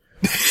great.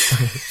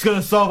 It's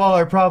gonna solve all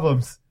our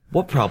problems.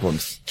 What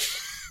problems?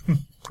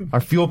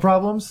 Our fuel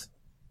problems?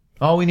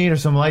 All we need are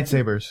some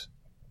lightsabers.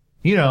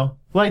 You know,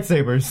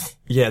 lightsabers.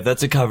 Yeah,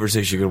 that's a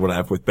conversation you're gonna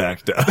have with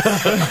Bacta.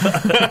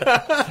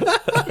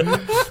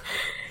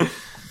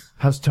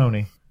 How's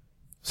Tony?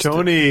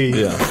 Tony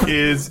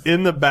is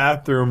in the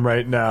bathroom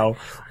right now.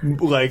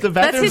 Like The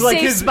That's bathroom's his like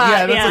safe his spot,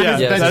 Yeah, that's yeah. like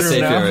his Yeah, that's bedroom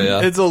safe now. area.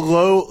 it's a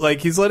low,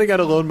 like he's letting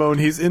out a lone moan.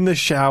 He's in the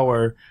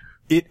shower.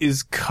 It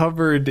is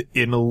covered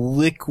in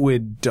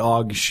liquid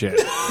dog shit.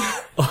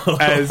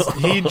 As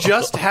he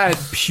just had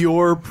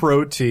pure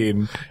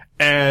protein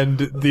and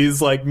these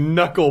like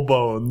knuckle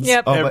bones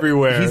Yep. Oh, but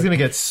everywhere. He's gonna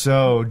get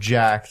so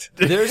jacked.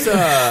 There's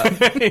now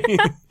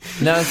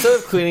instead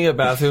of cleaning a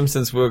bathroom,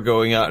 since we're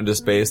going out into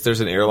space, there's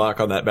an airlock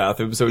on that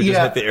bathroom, so we just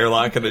Yeah. hit the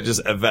airlock and it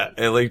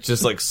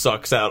just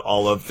sucks out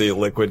all of the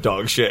liquid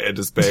dog shit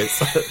into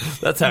space.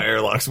 That's how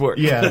airlocks work.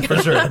 Yeah, for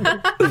sure.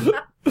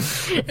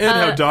 and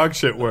how dog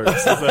shit works.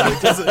 Is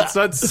that it's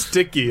not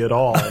sticky at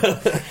all.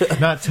 It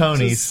Not just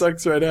Tony's.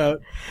 sucks right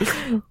out.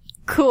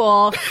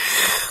 Cool.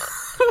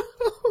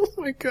 Oh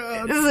my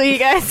god. So you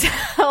guys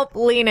help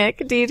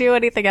Lenik. Do you do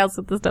anything else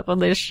with the stuff on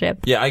this ship?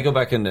 Yeah, I go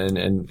back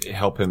and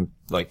help him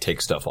like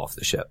take stuff off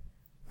the ship.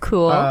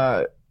 Cool.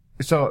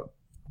 So,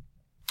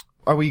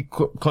 are we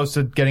close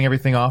to getting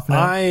everything off now?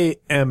 I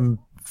am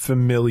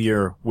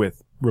familiar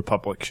with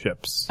Republic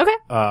ships.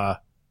 Okay.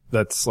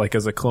 That's like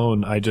as a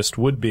clone, I just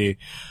would be.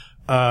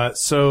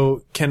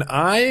 So can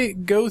I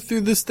go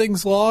through this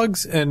thing's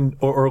logs and,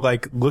 or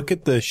like look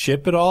at the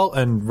ship at all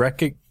and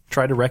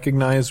try to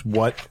recognize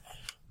what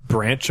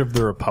branch of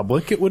the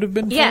Republic it would have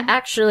been from? Yeah,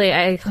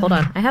 actually, hold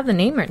on. I have the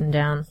name written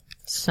down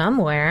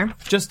somewhere.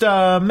 Just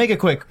make it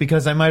quick,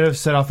 because I might have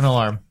set off an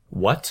alarm.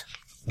 What?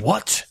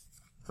 What?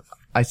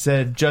 I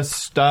said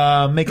just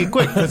make it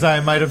quick, because I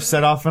might have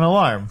set off an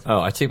alarm. Oh,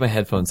 I take my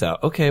headphones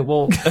out. Okay,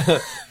 well,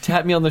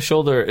 tap me on the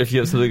shoulder if you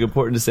have something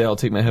important to say. I'll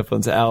take my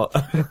headphones out.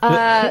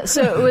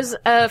 So it was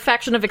a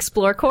faction of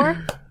Explore Corps.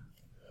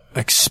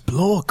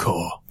 Explore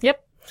Corps.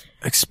 Yep.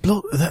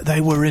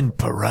 They were in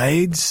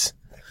parades.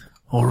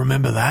 Or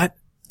remember that?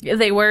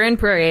 They were in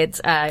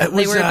parades. It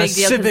They was were a big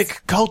deal 'cause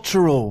civic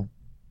cultural.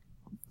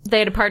 they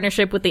had a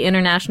partnership with the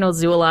International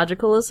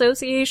Zoological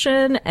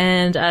Association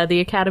and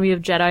the Academy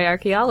of Jedi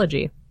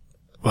Archaeology.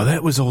 Well,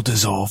 that was all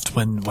dissolved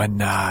when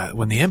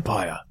the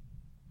Empire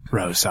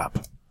rose up.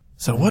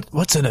 So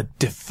what's a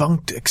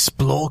defunct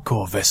Explore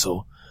Corps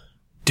vessel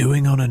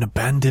doing on an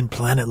abandoned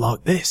planet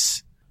like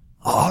this?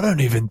 I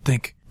don't even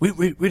think we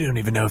don't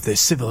even know if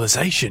there's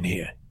civilization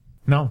here.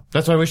 No,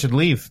 that's why we should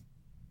leave.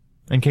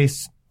 In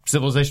case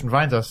civilization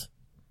finds us.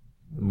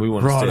 We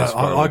want to stay as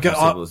far away from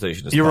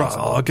civilization as you're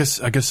possible. right.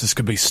 I guess this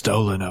could be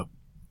stolen up.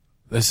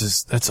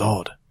 That's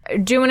odd.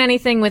 doing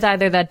anything with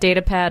either that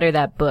data pad or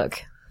that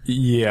book?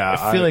 Yeah,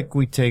 I feel like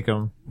we take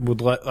them.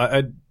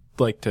 I'd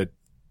like to,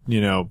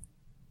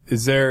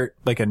 is there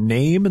like a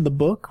name in the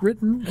book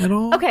written at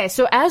all? Okay,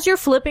 so as you're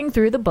flipping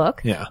through the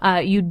book,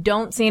 you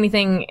don't see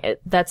anything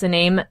that's a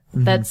name.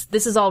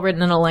 This is all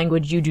written in a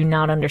language you do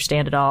not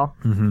understand at all.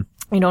 Mm-hmm.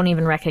 You don't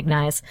even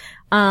recognize.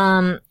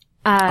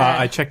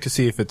 I checked to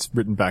see if it's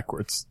written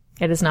backwards.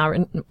 It is not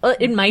written.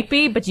 It might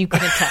be, but you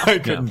couldn't tell. I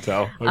couldn't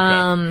tell.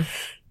 Okay.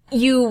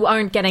 You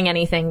aren't getting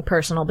anything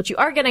personal, but you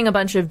are getting a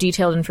bunch of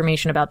detailed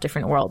information about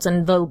different worlds.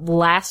 And the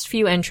last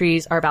few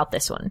entries are about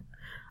this one.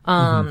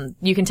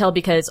 You can tell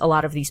because a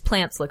lot of these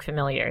plants look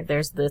familiar.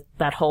 There's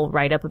that whole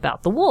write-up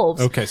about the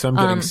wolves. Okay, so I'm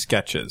getting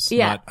sketches.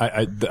 Yeah.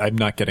 I'm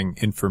not getting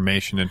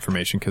information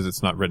because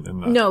it's not written in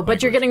the No,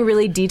 but you're getting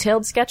really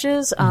detailed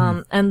sketches,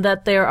 and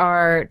that there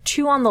are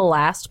 2 on the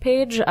last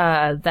page,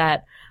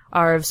 that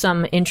are of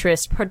some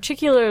interest,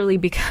 particularly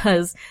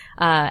because,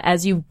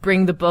 as you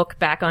bring the book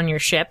back on your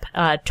ship,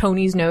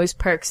 Tony's nose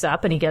perks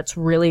up and he gets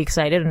really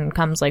excited and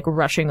comes like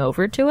rushing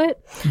over to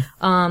it.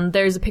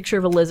 There's a picture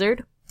of a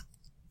lizard.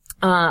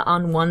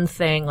 On one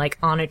thing, like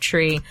on a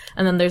tree,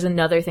 and then there's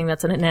another thing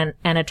that's an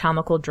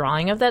anatomical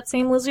drawing of that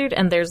same lizard,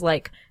 and there's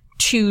like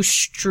 2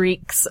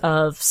 streaks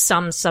of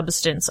some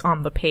substance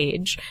on the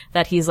page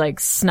that he's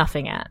like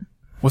snuffing at.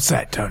 What's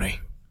that,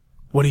 Tony?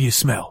 What do you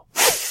smell?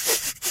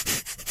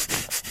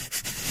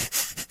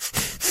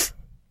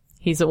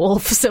 He's a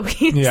wolf, so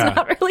he's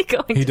not really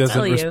going to tell you. He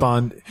doesn't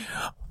respond.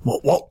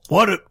 What?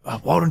 Why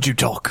don't you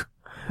talk?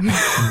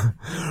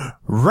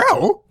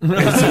 Row?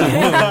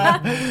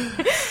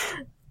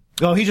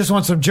 Oh, he just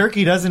wants some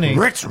jerky, doesn't he?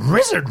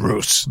 Lizard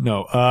Roos.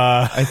 No,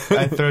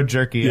 I throw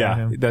jerky at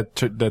him.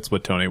 that's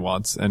what Tony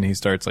wants, and he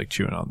starts like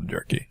chewing on the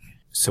jerky.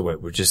 So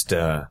wait, we're just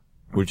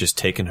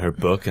taking her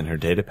book and her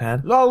data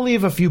pad? I'll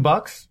leave a few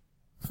bucks.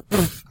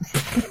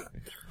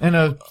 And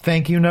a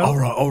thank you note.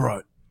 All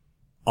right.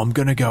 I'm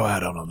gonna go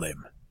out on a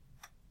limb.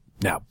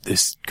 Now,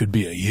 this could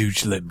be a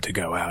huge limb to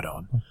go out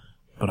on,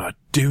 but I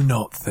do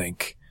not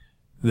think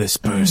this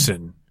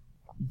person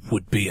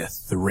would be a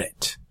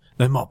threat.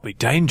 They might be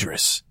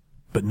dangerous,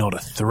 but not a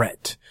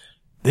threat.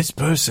 This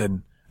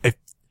person, if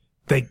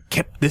they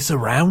kept this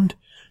around,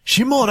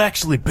 she might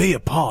actually be a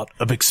part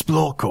of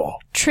Explore Corps.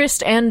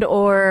 Trist and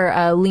or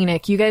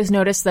Lenik, you guys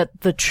notice that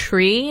the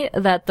tree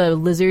that the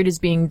lizard is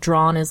being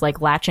drawn is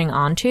like latching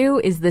onto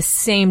is the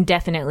same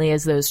definitely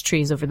as those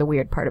trees over the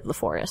weird part of the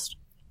forest.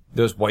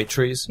 Those white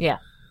trees? Yeah.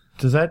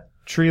 Does that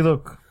tree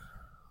look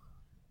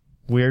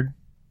weird?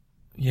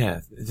 Yeah,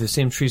 the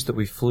same trees that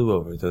we flew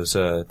over. Those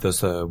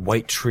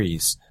white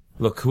trees.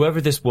 Look, whoever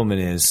this woman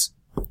is,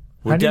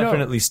 we're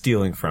definitely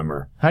stealing from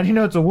her. How do you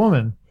know it's a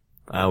woman?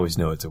 I always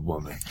know it's a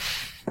woman.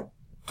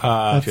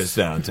 Just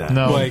downtown.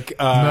 No. Like,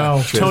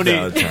 no.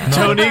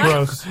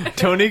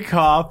 Tony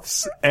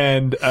coughs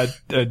and a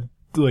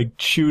like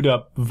chewed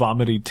up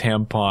vomity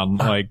tampon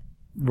like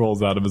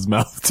rolls out of his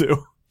mouth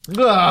too.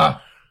 Ugh.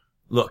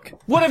 Look.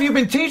 What have you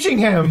been teaching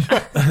him?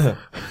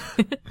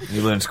 He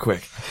learns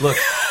quick. Look.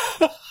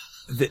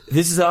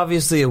 This is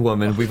obviously a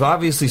woman. We've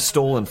obviously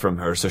stolen from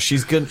her, so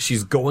she's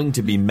going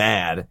to be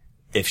mad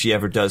if she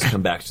ever does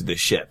come back to this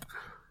ship.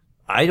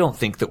 I don't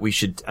think that we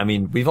should. I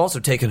mean, we've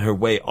also taken her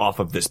way off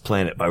of this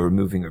planet by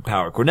removing her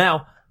power core.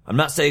 Now, I'm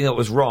not saying that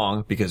was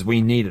wrong because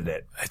we needed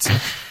it. It's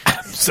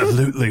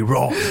absolutely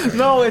wrong.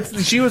 No,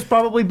 she was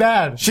probably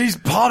bad. She's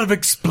part of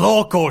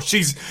Explore Corps.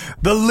 She's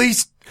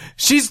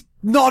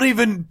not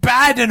even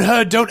bad and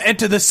her don't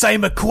enter the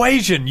same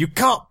equation. You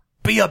can't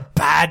be a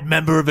bad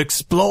member of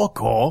Explore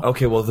Corps.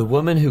 Okay, well, the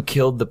woman who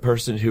killed the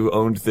person who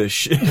owned this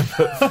ship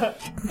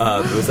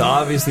was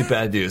obviously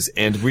bad news,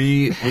 and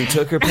we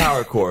took her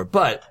power core,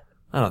 but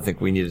I don't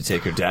think we need to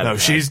take her data. No,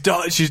 she's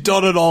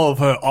dotted all of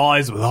her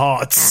I's with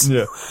hearts.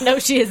 Yeah. No,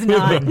 she is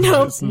not.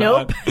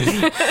 Nope.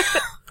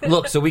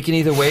 Look, so we can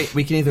either wait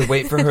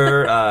for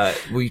her,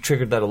 we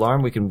triggered that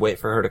alarm, we can wait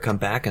for her to come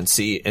back and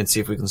see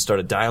if we can start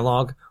a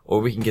dialogue, or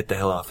we can get the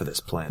hell off of this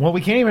planet. Well,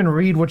 we can't even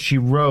read what she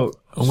wrote.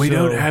 We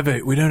don't have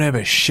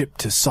a ship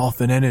to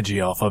soften energy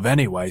off of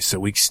anyway, so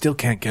we still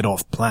can't get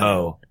off planet.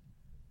 Oh.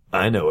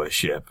 I know a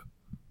ship.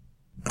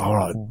 All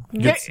right.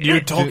 You're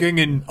talking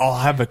and I'll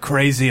have a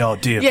crazy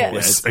idea for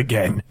this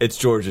again. It's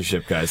Georgia's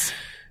ship, guys.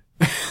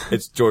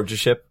 It's Georgia's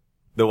ship.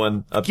 The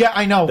one up. Yeah,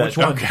 I know which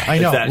one. Okay. I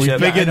know. That We ship.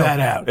 figured that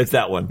out. It's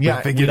that one.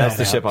 Yeah, that's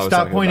the ship I was Stop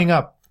talking pointing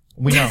about. up.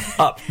 We know.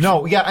 Up.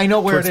 No, yeah, I know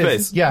where Towards it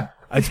is. space. Yeah.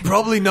 It's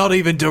probably not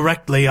even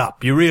directly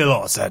up. You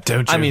realize that,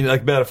 don't you? I mean,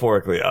 like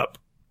metaphorically up.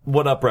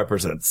 What up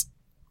represents?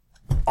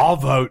 I'll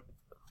vote.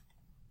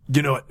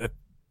 You know what?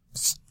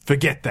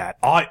 Forget that.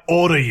 I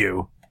order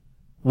you.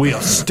 We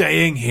are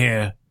staying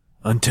here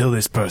until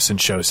this person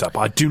shows up.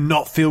 I do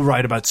not feel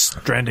right about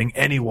stranding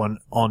anyone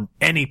on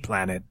any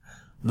planet,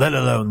 let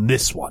alone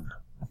this one.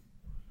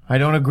 I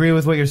don't agree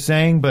with what you're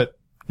saying, but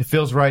it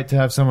feels right to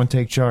have someone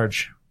take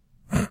charge.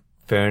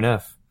 Fair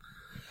enough.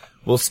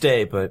 We'll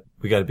stay, but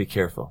we gotta be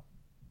careful.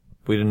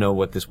 We don't know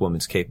what this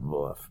woman's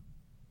capable of.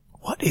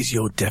 What is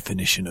your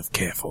definition of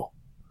careful?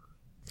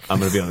 I'm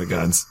going to be on the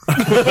guns.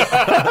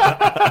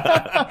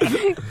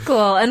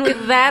 Cool. And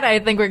with that, I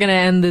think we're going to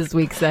end this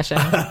week's session.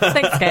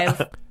 Thanks,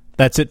 guys.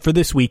 That's it for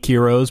this week,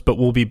 heroes, but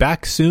we'll be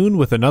back soon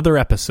with another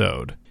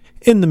episode.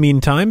 In the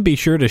meantime, be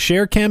sure to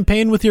share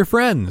Campaign with your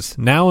friends.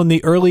 Now in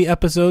the early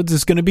episodes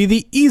is going to be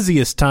the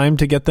easiest time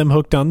to get them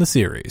hooked on the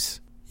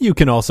series. You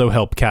can also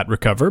help Kat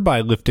recover by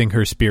lifting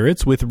her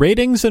spirits with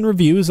ratings and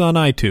reviews on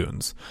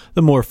iTunes.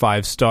 The more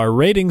 5-star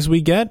ratings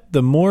we get,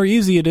 the more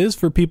easy it is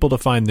for people to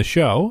find the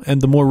show, and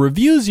the more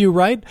reviews you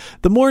write,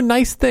 the more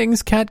nice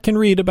things Kat can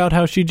read about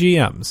how she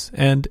GMs.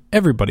 And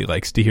everybody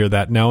likes to hear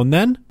that now and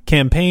then.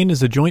 Campaign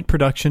is a joint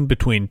production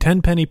between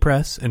Tenpenny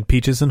Press and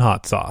Peaches and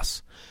Hot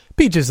Sauce.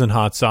 Peaches and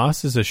Hot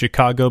Sauce is a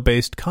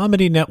Chicago-based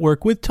comedy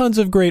network with tons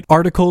of great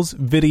articles,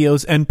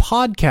 videos, and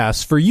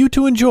podcasts for you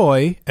to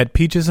enjoy at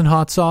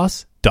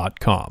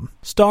peachesandhotsauce.com.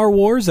 Star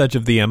Wars Edge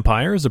of the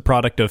Empire is a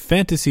product of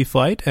Fantasy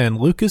Flight and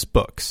Lucas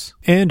Books.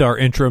 And our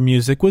intro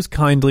music was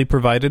kindly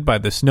provided by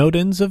the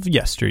Snowdens of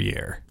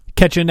yesteryear.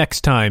 Catch you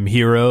next time,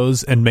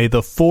 heroes, and may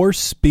the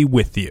Force be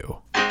with you.